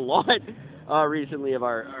haven't checked a lot recently of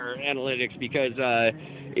our analytics because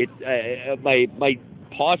my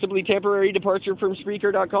possibly temporary departure from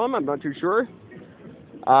Spreaker.com. I'm not too sure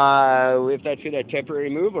if that's a temporary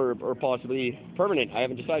move or possibly permanent. I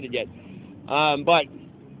haven't decided yet. But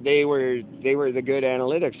they were the good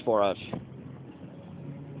analytics for us.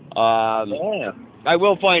 Yeah. I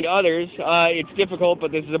will find others. It's difficult,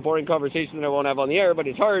 but this is a boring conversation that I won't have on the air. But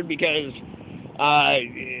it's hard because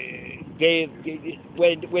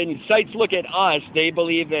when sites look at us, they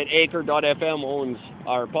believe that Anchor.fm owns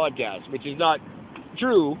our podcast, which is not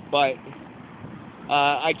true. But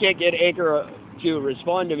I can't get Anchor to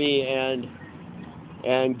respond to me and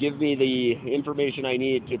give me the information I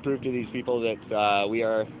need to prove to these people that we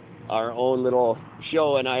are our own little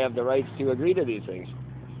show and I have the rights to agree to these things.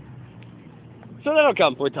 So that'll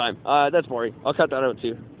come with time. That's boring. I'll cut that out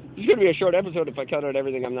too. It's going to be a short episode if I cut out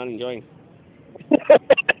everything I'm not enjoying.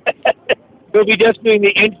 We'll be just doing the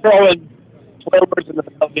intro and swear words in the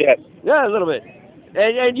middle. Yeah, a little bit.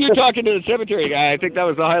 And you talking to the cemetery guy, I think that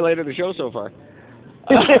was the highlight of the show so far.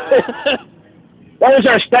 That was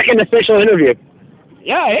our second official interview.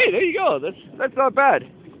 Yeah, hey, there you go. That's not bad.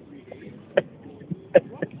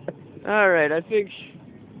 All right, I think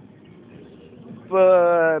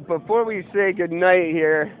before we say goodnight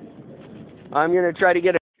here, I'm going to try to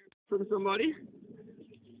get a from somebody.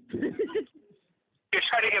 You're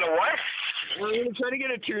trying to get a what? I'm going to try to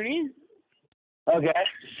get a toonie. Okay.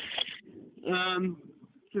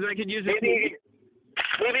 Because I could use it. Maybe you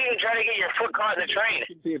can try to get your foot caught in the train.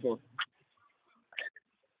 People.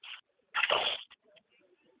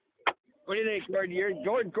 What do you think,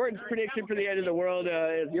 Gordon? Gordon's prediction for the end of the world,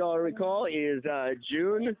 as you all recall, is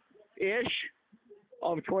June-ish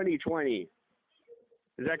of 2020.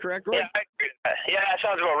 Is that correct, Gordon? Yeah, that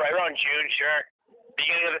sounds about right. Around June, sure.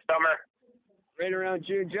 Beginning of the summer. Right around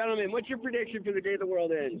June. Gentlemen, what's your prediction for the day the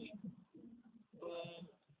world ends?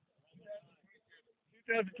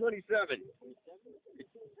 2027.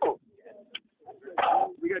 Oh.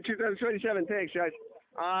 We got 2027. Thanks, guys.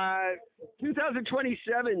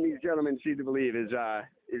 2027, these gentlemen seem to believe is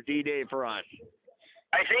D-Day for us.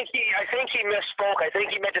 I think he misspoke. I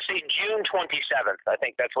think he meant to say June 27th. I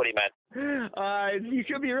think that's what he meant. You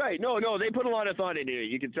could be right. No, they put a lot of thought into it.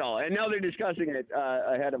 You can tell, and now they're discussing it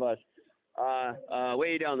ahead of us.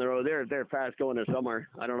 Way down the road. They're fast going to somewhere.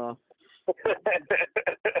 I don't know.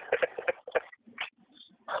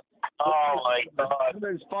 Oh my God!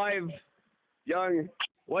 There's 5 young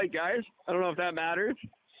white guys. I don't know if that matters.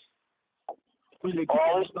 Well, at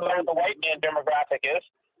least where the white man demographic is.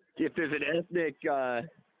 If there's an ethnic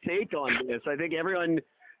take on this, I think everyone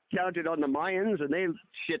counted on the Mayans and they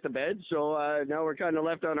shit the bed, so now we're kind of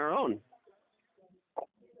left on our own.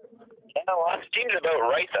 Yeah, well, that seems about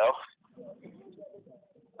right, though.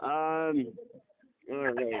 All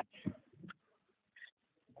right.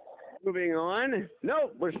 Moving on. No,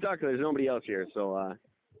 we're stuck. There's nobody else here, so right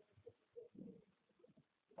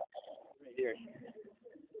here.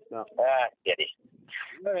 No. Giddy.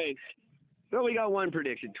 All right. So we got one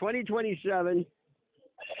prediction, 2027.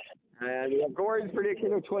 And we have Gordon's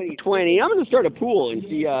prediction of 2020. I'm going to start a pool and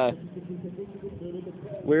see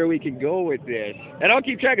where we can go with this. And I'll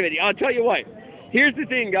keep track of it. I'll tell you what. Here's the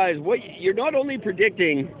thing, guys. You're not only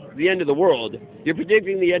predicting the end of the world, you're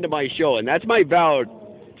predicting the end of my show. And that's my vow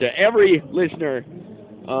to every listener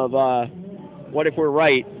of What If We're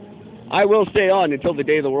Right. I will stay on until the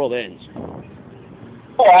day the world ends.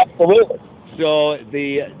 Oh, absolutely. So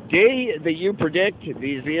the day that you predict is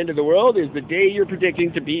the end of the world is the day you're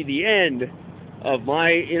predicting to be the end of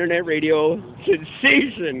my internet radio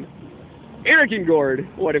sensation, Eric and Gord,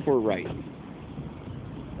 What If We're Right?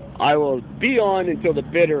 I will be on until the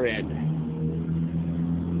bitter end.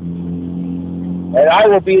 And I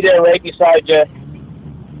will be there right beside you.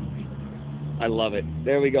 I love it.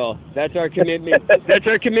 There we go. That's our commitment. That's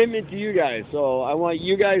our commitment to you guys. So I want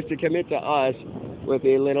you guys to commit to us with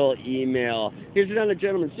a little email. Here's another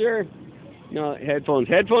gentleman, sir. No, headphones.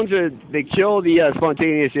 Headphones they kill the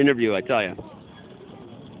spontaneous interview, I tell you.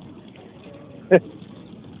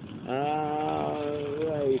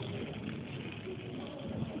 Right.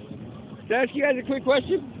 To ask you guys a quick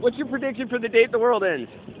question, what's your prediction for the date the world ends?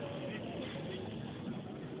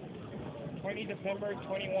 20 December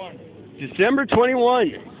 21. December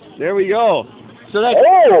 21. There we go. So that's...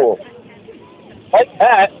 Oh! Like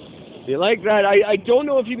that. You like that? I don't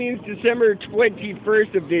know if he means December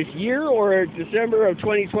 21st of this year or December of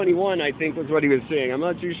 2021, I think was what he was saying. I'm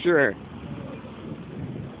not too sure.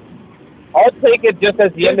 I'll take it just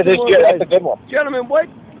as the end of this year. That's a good one. Gentlemen, what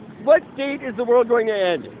date is the world going to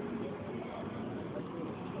end?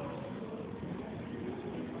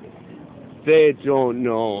 They don't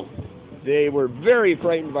know. They were very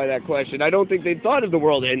frightened by that question. I don't think they thought of the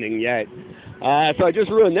world ending yet. So I just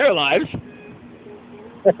ruined their lives.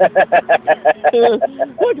 What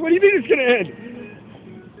do you think it's going to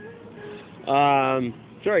end?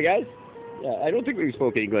 Sorry, guys. Yeah, I don't think we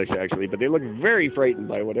spoke English, actually, but they looked very frightened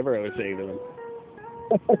by whatever I was saying to them.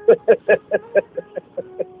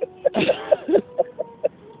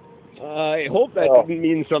 I hope that didn't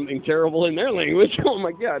mean something terrible in their language. Oh,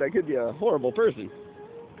 my God, I could be a horrible person.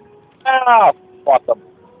 Ah, fuck them.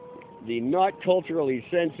 The not culturally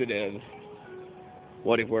sensitive.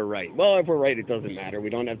 What if we're right? Well, if we're right, it doesn't matter. We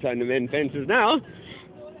don't have time to mend fences now.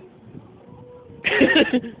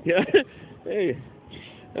 Yeah. Hey.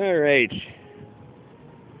 All right.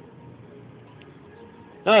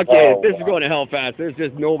 Okay, this is going to hell fast. There's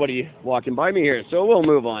just nobody walking by me here, so we'll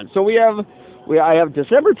move on. So I have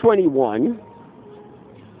December 21.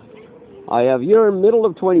 I have your middle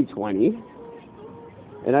of 2020,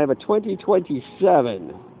 and I have a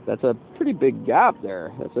 2027. That's a pretty big gap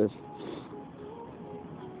there.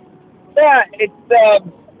 Yeah, it's,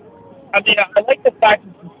 I mean, I like the fact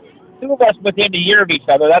that two of us within a year of each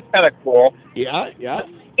other. That's kind of cool. Yeah.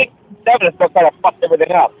 6 and 7 is still kind of fucked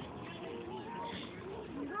everything up.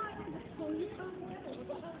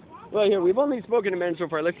 Well, here, we've only spoken to men so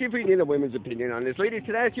far. Let's see if we can get a women's opinion on this. Ladies,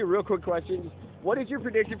 can I ask you a real quick question? What is your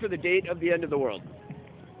prediction for the date of the end of the world?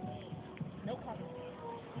 No problem.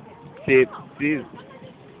 See,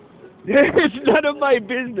 it's none of my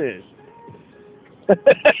business.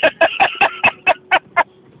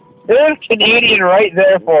 There's Canadian right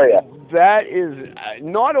there for you. That is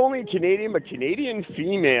not only Canadian, but Canadian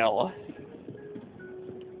female.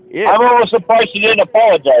 I'm almost surprised you didn't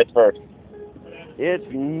apologize first. It's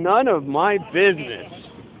none of my business.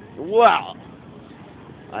 Well,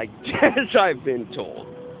 I guess I've been told.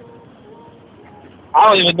 I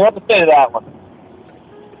don't even know what to say to that one.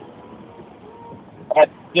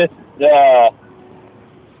 That's just,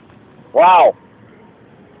 wow.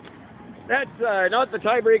 That's not the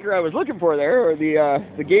tiebreaker I was looking for there, or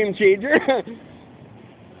the game changer.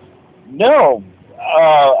 No,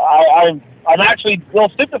 I'm actually a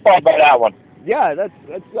little mystified by that one. Yeah, that's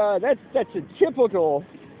a typical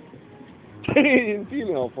Canadian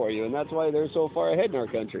female for you, and that's why they're so far ahead in our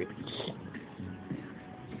country.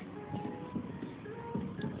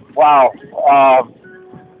 Wow.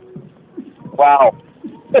 Wow.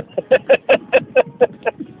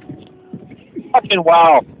 Fucking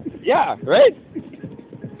wow. Yeah, right?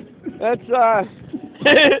 That's,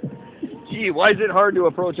 Gee, why is it hard to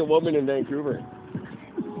approach a woman in Vancouver?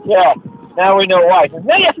 Yeah, now we know why. It's none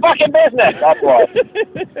of your fucking business, that's why.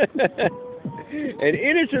 An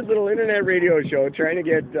innocent little internet radio show trying to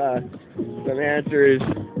get some answers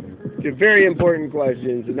to very important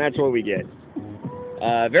questions, and that's what we get.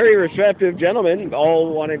 Very receptive gentlemen,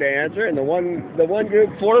 all wanted to answer, and the one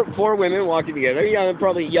group, four women walking together, young,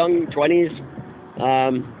 probably young 20s,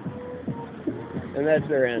 and that's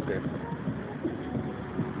their answer.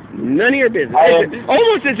 None of your business.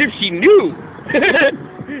 Almost as if she knew.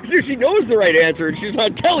 As if she knows the right answer and she's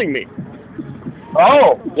not telling me.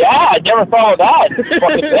 Oh, yeah, I never thought of that.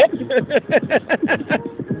 Fucking bitch.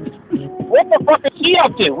 What the fuck is she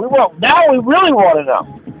up to? Now we really want to know.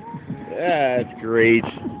 That's great.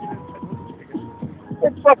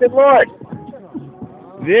 It's fucking Lord.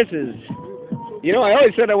 This is... You know, I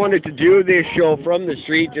always said I wanted to do this show from the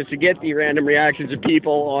street just to get the random reactions of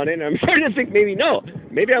people on it, and I'm starting to think maybe I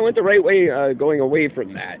went the right way going away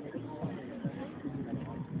from that.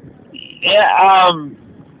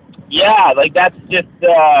 Yeah, like that's just,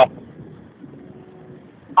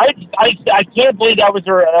 I can't believe that was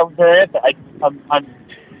her answer. I'm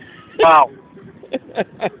wow.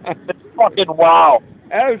 It's fucking wow.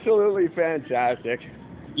 Absolutely fantastic.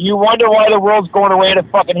 You wonder why the world's going away in a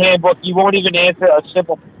fucking handbook. You won't even answer a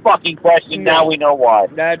simple fucking question. No. Now we know why.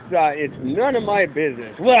 That's, it's none of my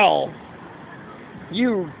business. Well,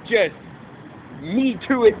 you just me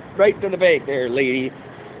to it right to the bank there, lady.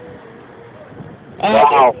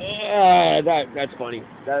 Wow. That's funny.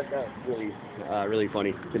 That's really, really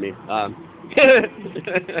funny to me.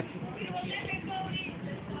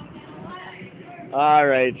 All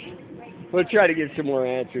right. We'll try to get some more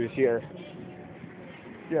answers here.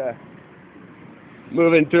 Yeah.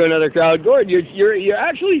 Moving through another crowd. Gord, you're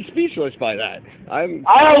actually speechless by that. I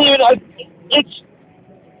don't even. It's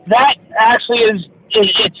that actually is.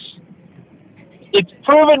 It's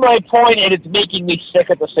proven my point, and it's making me sick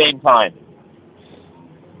at the same time.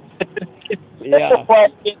 Yeah. A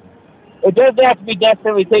question. It doesn't have to be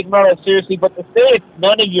necessarily taken all that seriously, but to say it's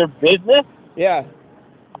none of your business. Yeah.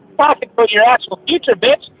 Talking about your actual future,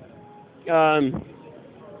 bitch.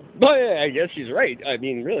 But I guess she's right. I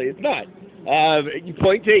mean, really, it's not.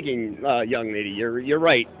 Point taking, young lady. You're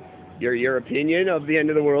right. Your opinion of the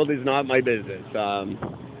end of the world is not my business.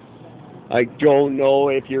 I don't know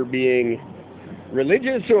if you're being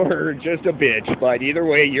religious or just a bitch, but either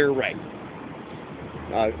way, you're right.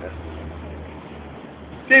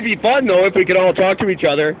 It'd be fun though if we could all talk to each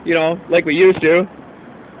other, you know, like we used to.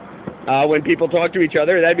 When people talk to each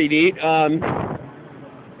other, that'd be neat.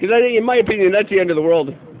 Because I think, in my opinion, that's the end of the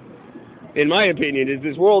world. In my opinion, is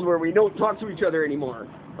this world where we don't talk to each other anymore.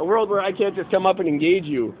 A world where I can't just come up and engage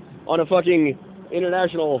you on a fucking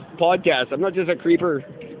international podcast. I'm not just a creeper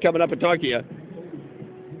coming up and talk to you.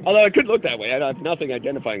 Although it could look that way. I have nothing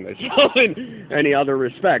identifying myself in any other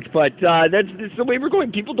respect. But that's the way we're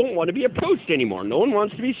going. People don't want to be approached anymore. No one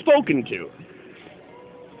wants to be spoken to.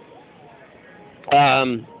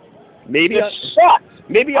 Maybe it sucks.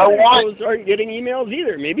 Maybe other shows aren't getting emails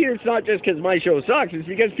either. Maybe it's not just because my show sucks. It's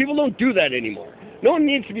because people don't do that anymore. No one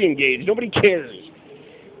needs to be engaged. Nobody cares.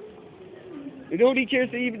 Nobody cares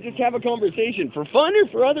to even just have a conversation for fun or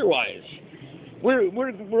for otherwise.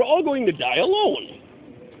 We're all going to die alone.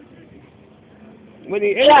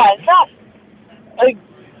 It's not. And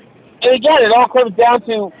again, it all comes down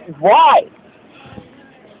to why.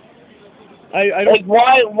 I don't. Like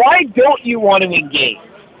why don't you want to engage?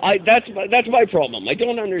 That's my problem. I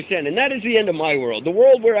don't understand, and that is the end of my world. The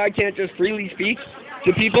world where I can't just freely speak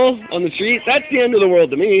to people on the street. That's the end of the world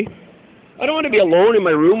to me. I don't want to be alone in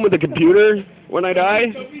my room with a computer when I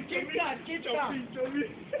die.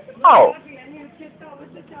 Oh.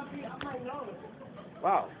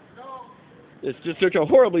 Wow. It's just such a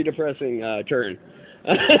horribly depressing turn.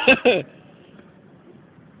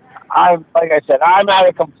 Like I said, I'm at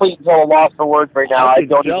a complete and total loss for words right now. I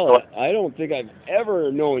don't think I've ever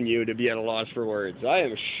known you to be at a loss for words. I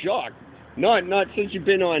am shocked. Not since you've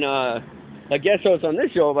been on a guest host on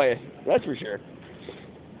this show, but that's for sure.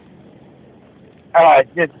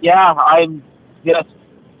 I'm just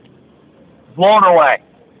blown away.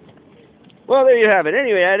 Well, there you have it.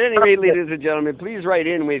 Anyway, at any rate, ladies and gentlemen, please write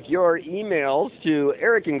in with your emails to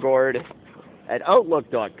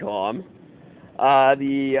ericandgord@outlook.com.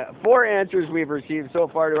 The 4 answers we've received so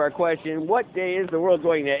far to our question, what day is the world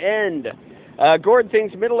going to end? Gord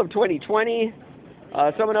thinks middle of 2020.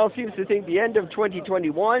 Someone else seems to think the end of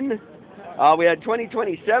 2021. We had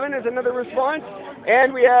 2027 as another response.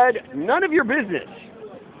 And we had none of your business.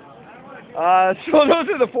 So those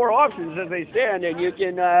are the 4 options as they stand. And you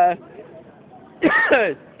can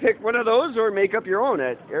pick one of those or make up your own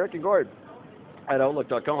at Eric and Gord. at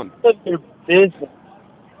outlook.com. Your business.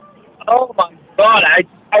 Oh my God!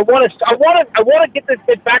 I want to get this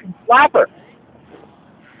bitch back and slap her.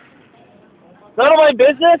 None of my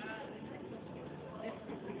business.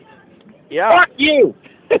 Yeah. Fuck you.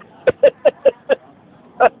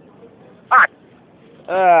 Fuck.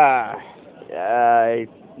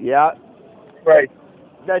 Yeah. Right.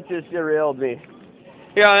 That just derailed me.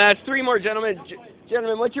 Yeah, that's 3 more, gentlemen.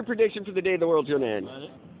 Gentlemen, what's your prediction for the day the world's going to end?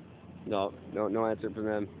 No answer from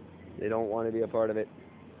them. They don't want to be a part of it.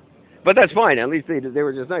 But that's fine. At least they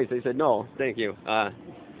were just nice. They said no, thank you. Not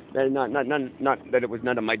that it was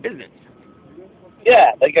none of my business.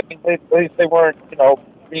 Yeah, like I mean, at least they weren't,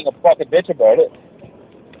 being a fucking bitch about it.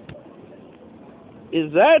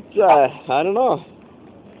 Is that I don't know.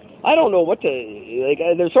 I don't know what to like.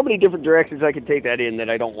 There's so many different directions I could take that in that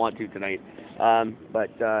I don't want to tonight. But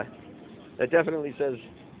that definitely says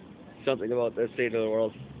something about the state of the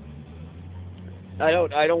world. I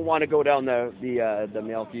don't want to go down the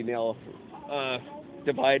male female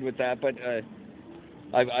divide with that, but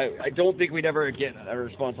I don't think we'd ever get a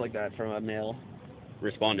response like that from a male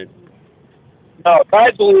respondent. No,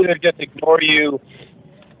 guys will either just ignore you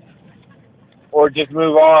or just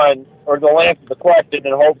move on, or they'll answer the question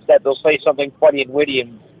in hopes that they'll say something funny and witty,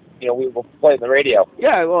 and we will play it on the radio.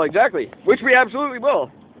 Yeah, well, exactly. Which we absolutely will.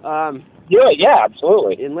 Yeah,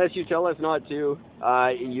 absolutely. Unless you tell us not to,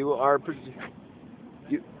 you are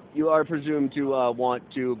presumed to want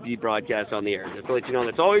to be broadcast on the air. Just to let you know,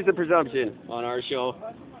 that's always the presumption on our show.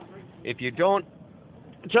 If you don't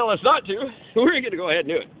tell us not to, we're going to go ahead and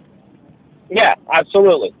do it. Yeah,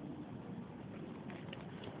 absolutely.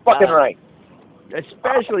 Fucking right.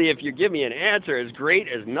 Especially if you give me an answer as great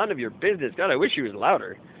as none of your business. God, I wish you was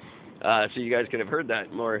louder, so you guys could have heard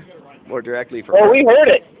that more directly from her. We heard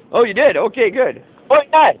it. Oh, you did? Okay, good. Oh,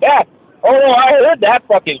 yeah. Oh, no, I heard that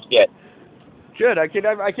fucking shit. Good. I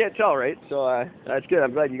can't tell, right? So that's good.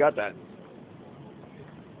 I'm glad you got that.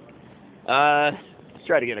 Let's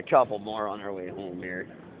try to get a couple more on our way home here.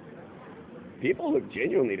 People look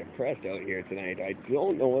genuinely depressed out here tonight. I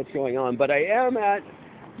don't know what's going on, but I am at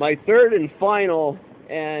my third and final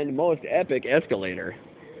and most epic escalator.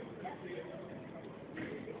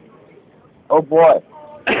 Oh, boy.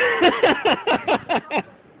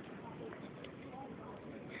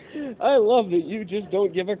 I love that you just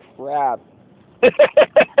don't give a crap. I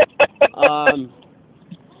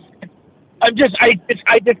just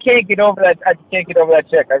can't get over that. I can't get over that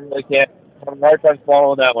chick. I really can't. I'm having a hard time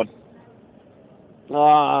swallowing that one.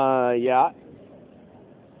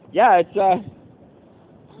 Yeah, it's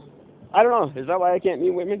I don't know. Is that why I can't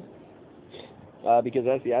meet women? Because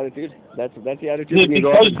that's the attitude. That's the attitude when you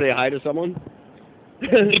go up and say hi to someone.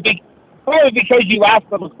 Probably because you asked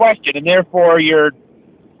them a question and therefore you're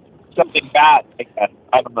something bad like that.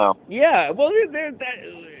 I don't know. Yeah, well,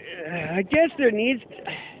 I guess there needs.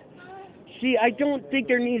 See, I don't think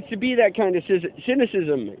there needs to be that kind of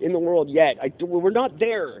cynicism in the world yet. We're not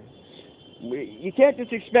there. You can't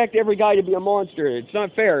just expect every guy to be a monster. It's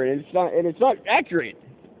not fair, and it's not accurate.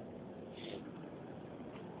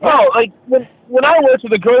 No, like when I went to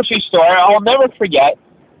the grocery store, I'll never forget.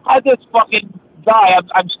 I had this fucking guy.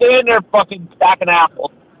 I'm standing there fucking stacking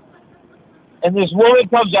apples, and this woman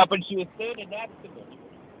comes up and she was standing next to me.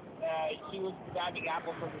 She was grabbing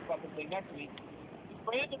apples from the fucking thing next to me. This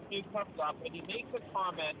random dude comes up and he makes a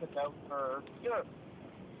comment about her shirt.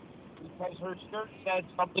 Because her shirt said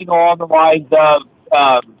something along the lines of,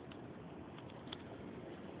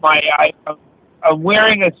 I'm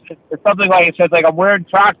wearing something like it says like I'm wearing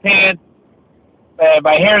track pants,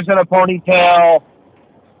 my hair's in a ponytail,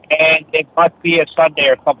 and it must be a Sunday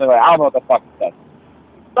or something like that. I don't know what the fuck it says.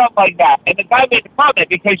 Something like that. And the guy made a comment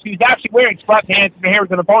because she was actually wearing sweatpants and her hair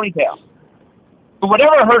was in a ponytail. But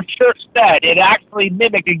whatever her shirt said, it actually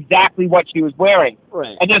mimicked exactly what she was wearing.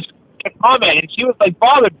 Right. And this comment, and she was like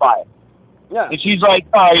bothered by it. Yeah. And she's like,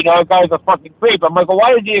 that guy's a fucking creep. I'm like, well,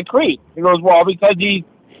 why is he a creep? He goes, well, because he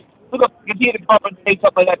continue to come and say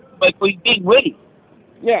something like that, like, well, he's being witty.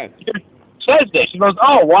 Yeah. She says this. She goes,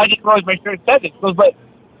 oh, why didn't you realize my shirt said this? She goes, but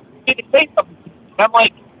he didn't say something. And I'm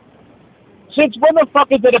like, since when the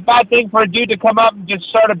fuck is it a bad thing for a dude to come up and just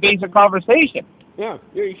start a basic conversation? Yeah,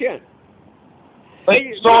 you can't. Like,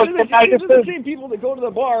 These so are the the same people that go to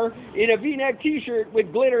the bar in a V-neck T-shirt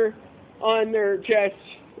with glitter on their chest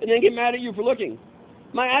and then get mad at you for looking.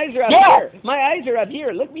 My eyes are up here. My eyes are up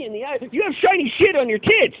here. Look me in the eye. You have shiny shit on your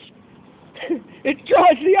tits. It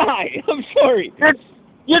draws the eye. I'm sorry.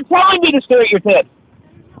 You're telling me to stare at your tits.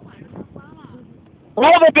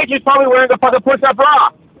 All the bitches probably wearing a fucking push-up bra.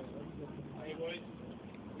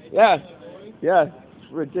 Yeah, it's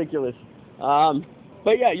ridiculous.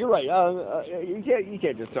 But yeah, you're right. You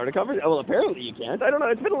can't just start a conversation. Well, apparently you can't. I don't know.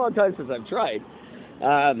 It's been a long time since I've tried.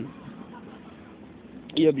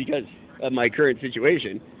 Because of my current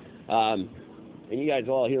situation. And you guys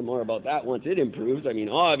will all hear more about that once it improves. I mean,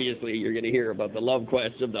 obviously, you're going to hear about the love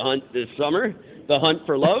quest of the hunt this summer. The hunt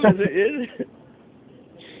for love, as it is.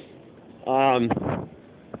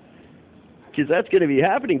 Because that's going to be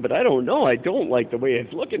happening, but I don't know. I don't like the way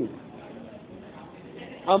it's looking.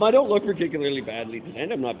 I don't look particularly badly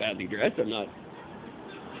tonight. I'm not badly dressed. I'm not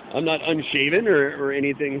unshaven or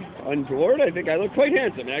anything untoward. I think I look quite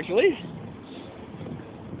handsome, actually.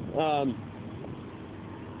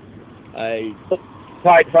 I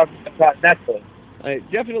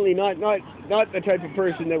definitely not the type of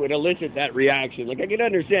person that would elicit that reaction. Like, I can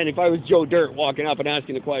understand if I was Joe Dirt walking up and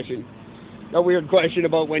asking a weird question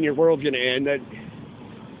about when your world's going to end,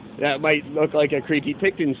 that might look like a creepy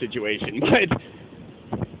Picton situation, but...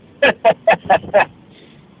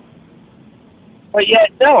 But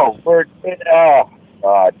yet, no. Oh,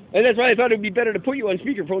 God. And that's why I thought it would be better to put you on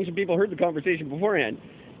speakerphone so people heard the conversation beforehand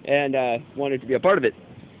and wanted to be a part of it.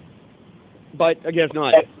 But I guess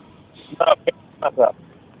not. No, not that.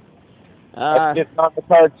 That's just not the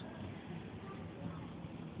cards.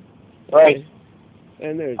 Right.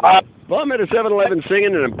 And there's well, I'm at a 7-Eleven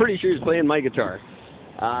singing, and I'm pretty sure he's playing my guitar.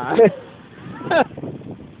 I'm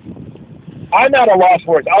at a loss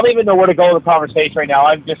for words. I don't even know where to go with the conversation right now.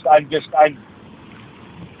 I'm.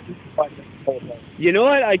 You know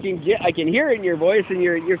what? I can hear it in your voice, and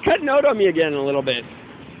you're cutting out on me again a little bit.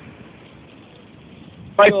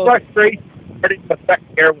 My frustration starting to affect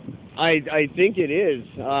air. I think it is,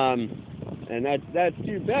 and that's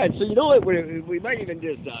too bad. So you know what? We might even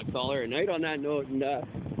just call her a night on that note and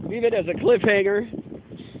leave it as a cliffhanger,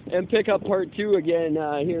 and pick up part 2 again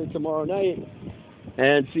here tomorrow night.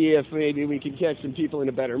 And see if maybe we can catch some people in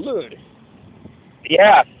a better mood.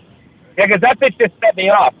 Yeah, because that bitch just set me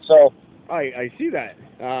off, so... I see that.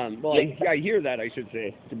 Well, I hear that, I should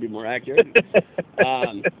say, to be more accurate.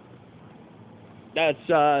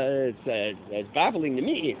 It's baffling to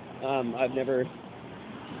me. I've never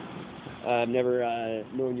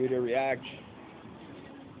known you to react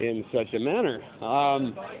in such a manner.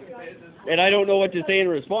 And I don't know what to say in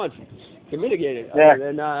response to mitigate it. Yeah.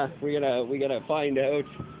 And we gotta find out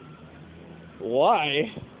why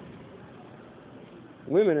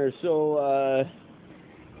women are so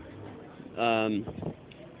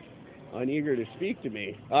uneager to speak to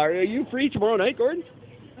me. Are you free tomorrow night, Gordon?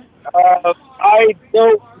 I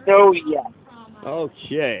don't know yet.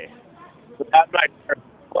 Okay.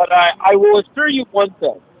 But I will assure you one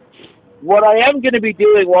thing. What I am going to be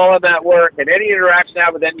doing while I'm at work, and any interaction I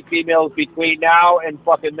have with any females between now and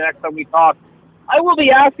fucking the next time we talk, I will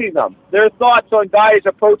be asking them their thoughts on guys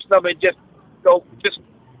approaching them and just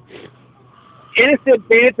innocent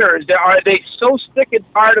banters. Are they so sick and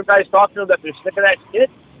tired of guys talking to them that they're sick of that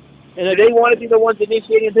shit? And do they want to be the ones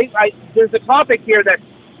initiating things? There's a topic here that...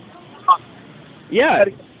 Yeah.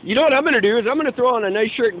 You know what I'm going to do is I'm going to throw on a nice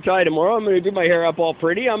shirt and tie tomorrow. I'm going to do my hair up all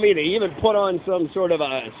pretty. I'm going to even put on some sort of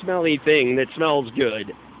a smelly thing that smells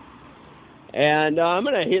good. And I'm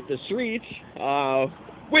going to hit the streets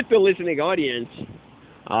with the listening audience,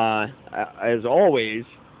 as always.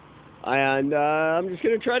 And I'm just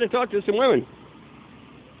going to try to talk to some women.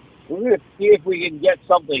 We're going to see if we can get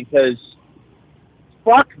something, because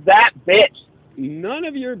fuck that bitch. None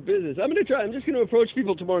of your business. I'm going to try. I'm just going to approach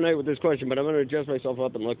people tomorrow night with this question, but I'm going to adjust myself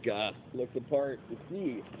up and look the part and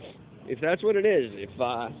see if that's what it is. If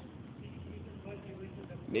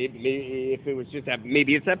maybe if it was just that,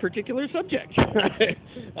 maybe it's that particular subject.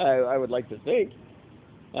 I would like to think.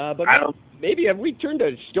 But maybe have we turned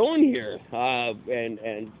a stone here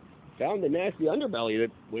and found the nasty underbelly that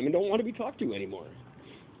women don't want to be talked to anymore?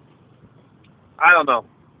 I don't know.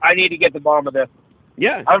 I need to get to the bottom of this.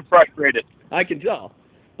 Yeah. I'm frustrated. I can tell,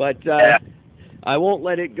 but I won't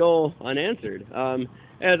let it go unanswered.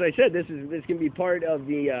 As I said, this can be part of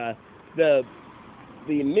the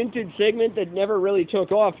minted segment that never really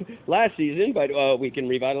took off last season, but we can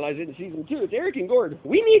revitalize it in season 2. It's Eric and Gord.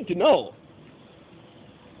 We need to know.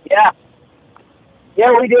 Yeah,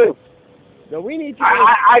 we do. So we need to.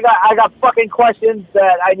 I got fucking questions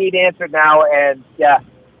that I need answered now, and yeah.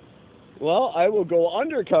 Well, I will go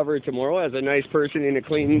undercover tomorrow as a nice person in a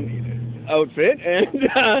clean outfit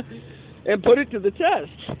and put it to the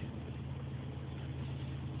test.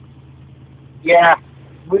 Yeah,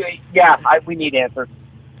 we need answers.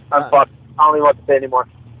 I'm fucked. I don't even know what to say anymore.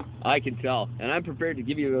 I can tell, and I'm prepared to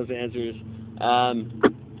give you those answers. And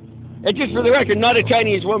just for the record, not a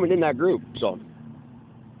Chinese woman in that group, so.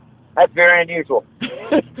 That's very unusual.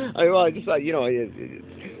 I just thought,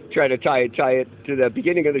 try to tie it to the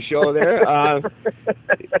beginning of the show there,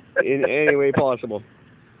 in any way possible.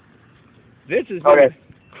 This has been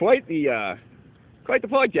quite the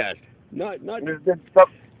podcast. Not.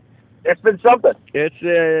 It's been something.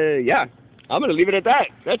 It's yeah. I'm gonna leave it at that.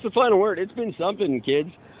 That's the final word. It's been something, kids.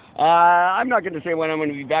 I'm not gonna say when I'm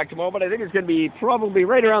gonna be back tomorrow, but I think it's gonna be probably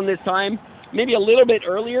right around this time, maybe a little bit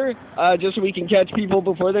earlier, just so we can catch people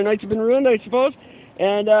before their nights have been ruined, I suppose.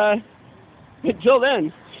 And until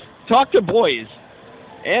then, talk to boys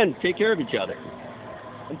and take care of each other.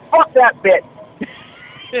 And fuck that bit.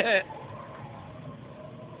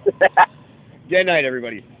 Good night,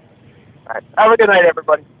 everybody. All right. Have a good night,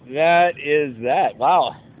 everybody. That is that.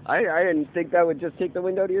 Wow. I didn't think that would just take the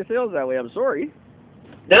wind out of your sails that way. I'm sorry.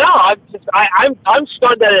 No, I'm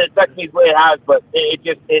stunned that it affects me the way it has, but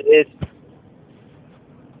it's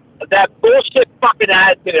that bullshit fucking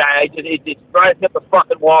attitude. It just drives me up the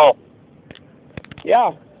fucking wall.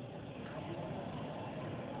 Yeah.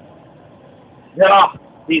 No,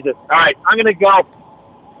 Jesus. All right, I'm gonna go.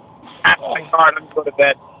 Pack my car and I'm gonna go to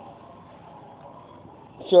bed.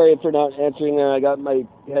 Sorry for not answering. I got my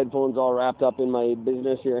headphones all wrapped up in my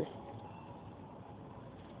business here.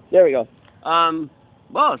 There we go.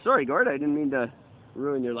 Well, sorry, Gord. I didn't mean to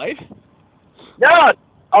ruin your life. No,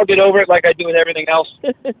 I'll get over it like I do with everything else.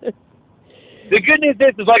 The good news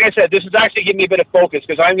is, like I said, this is actually giving me a bit of focus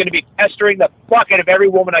because I'm going to be pestering the fuck out of every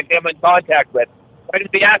woman I come in contact with. I'm going to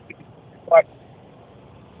be asking questions.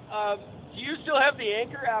 Do you still have the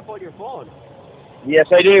Anchor app on your phone? Yes,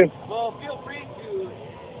 I do. Well, feel free to,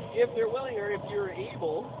 if they're willing or if you're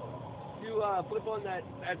able, to flip on that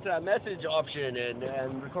message option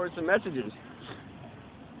and record some messages.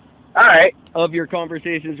 All right. Of your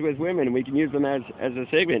conversations with women. We can use them as a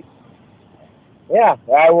segment. Yeah,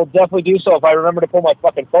 I will definitely do so if I remember to pull my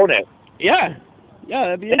fucking phone out. Yeah,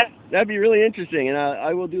 that'd be really interesting, and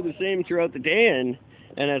I will do the same throughout the day. And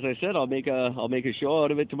as I said, I'll make a show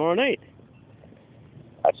out of it tomorrow night.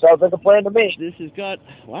 That sounds like a plan to me. This has got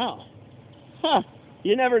wow, huh?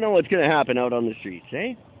 You never know what's gonna happen out on the streets,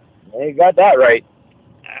 eh? Yeah, you got that right.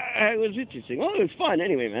 It was interesting. Well, it was fun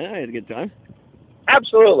anyway, man. I had a good time.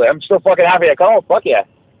 Absolutely, I'm still fucking happy I called. Fuck yeah.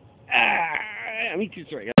 Me too.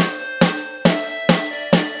 Sorry.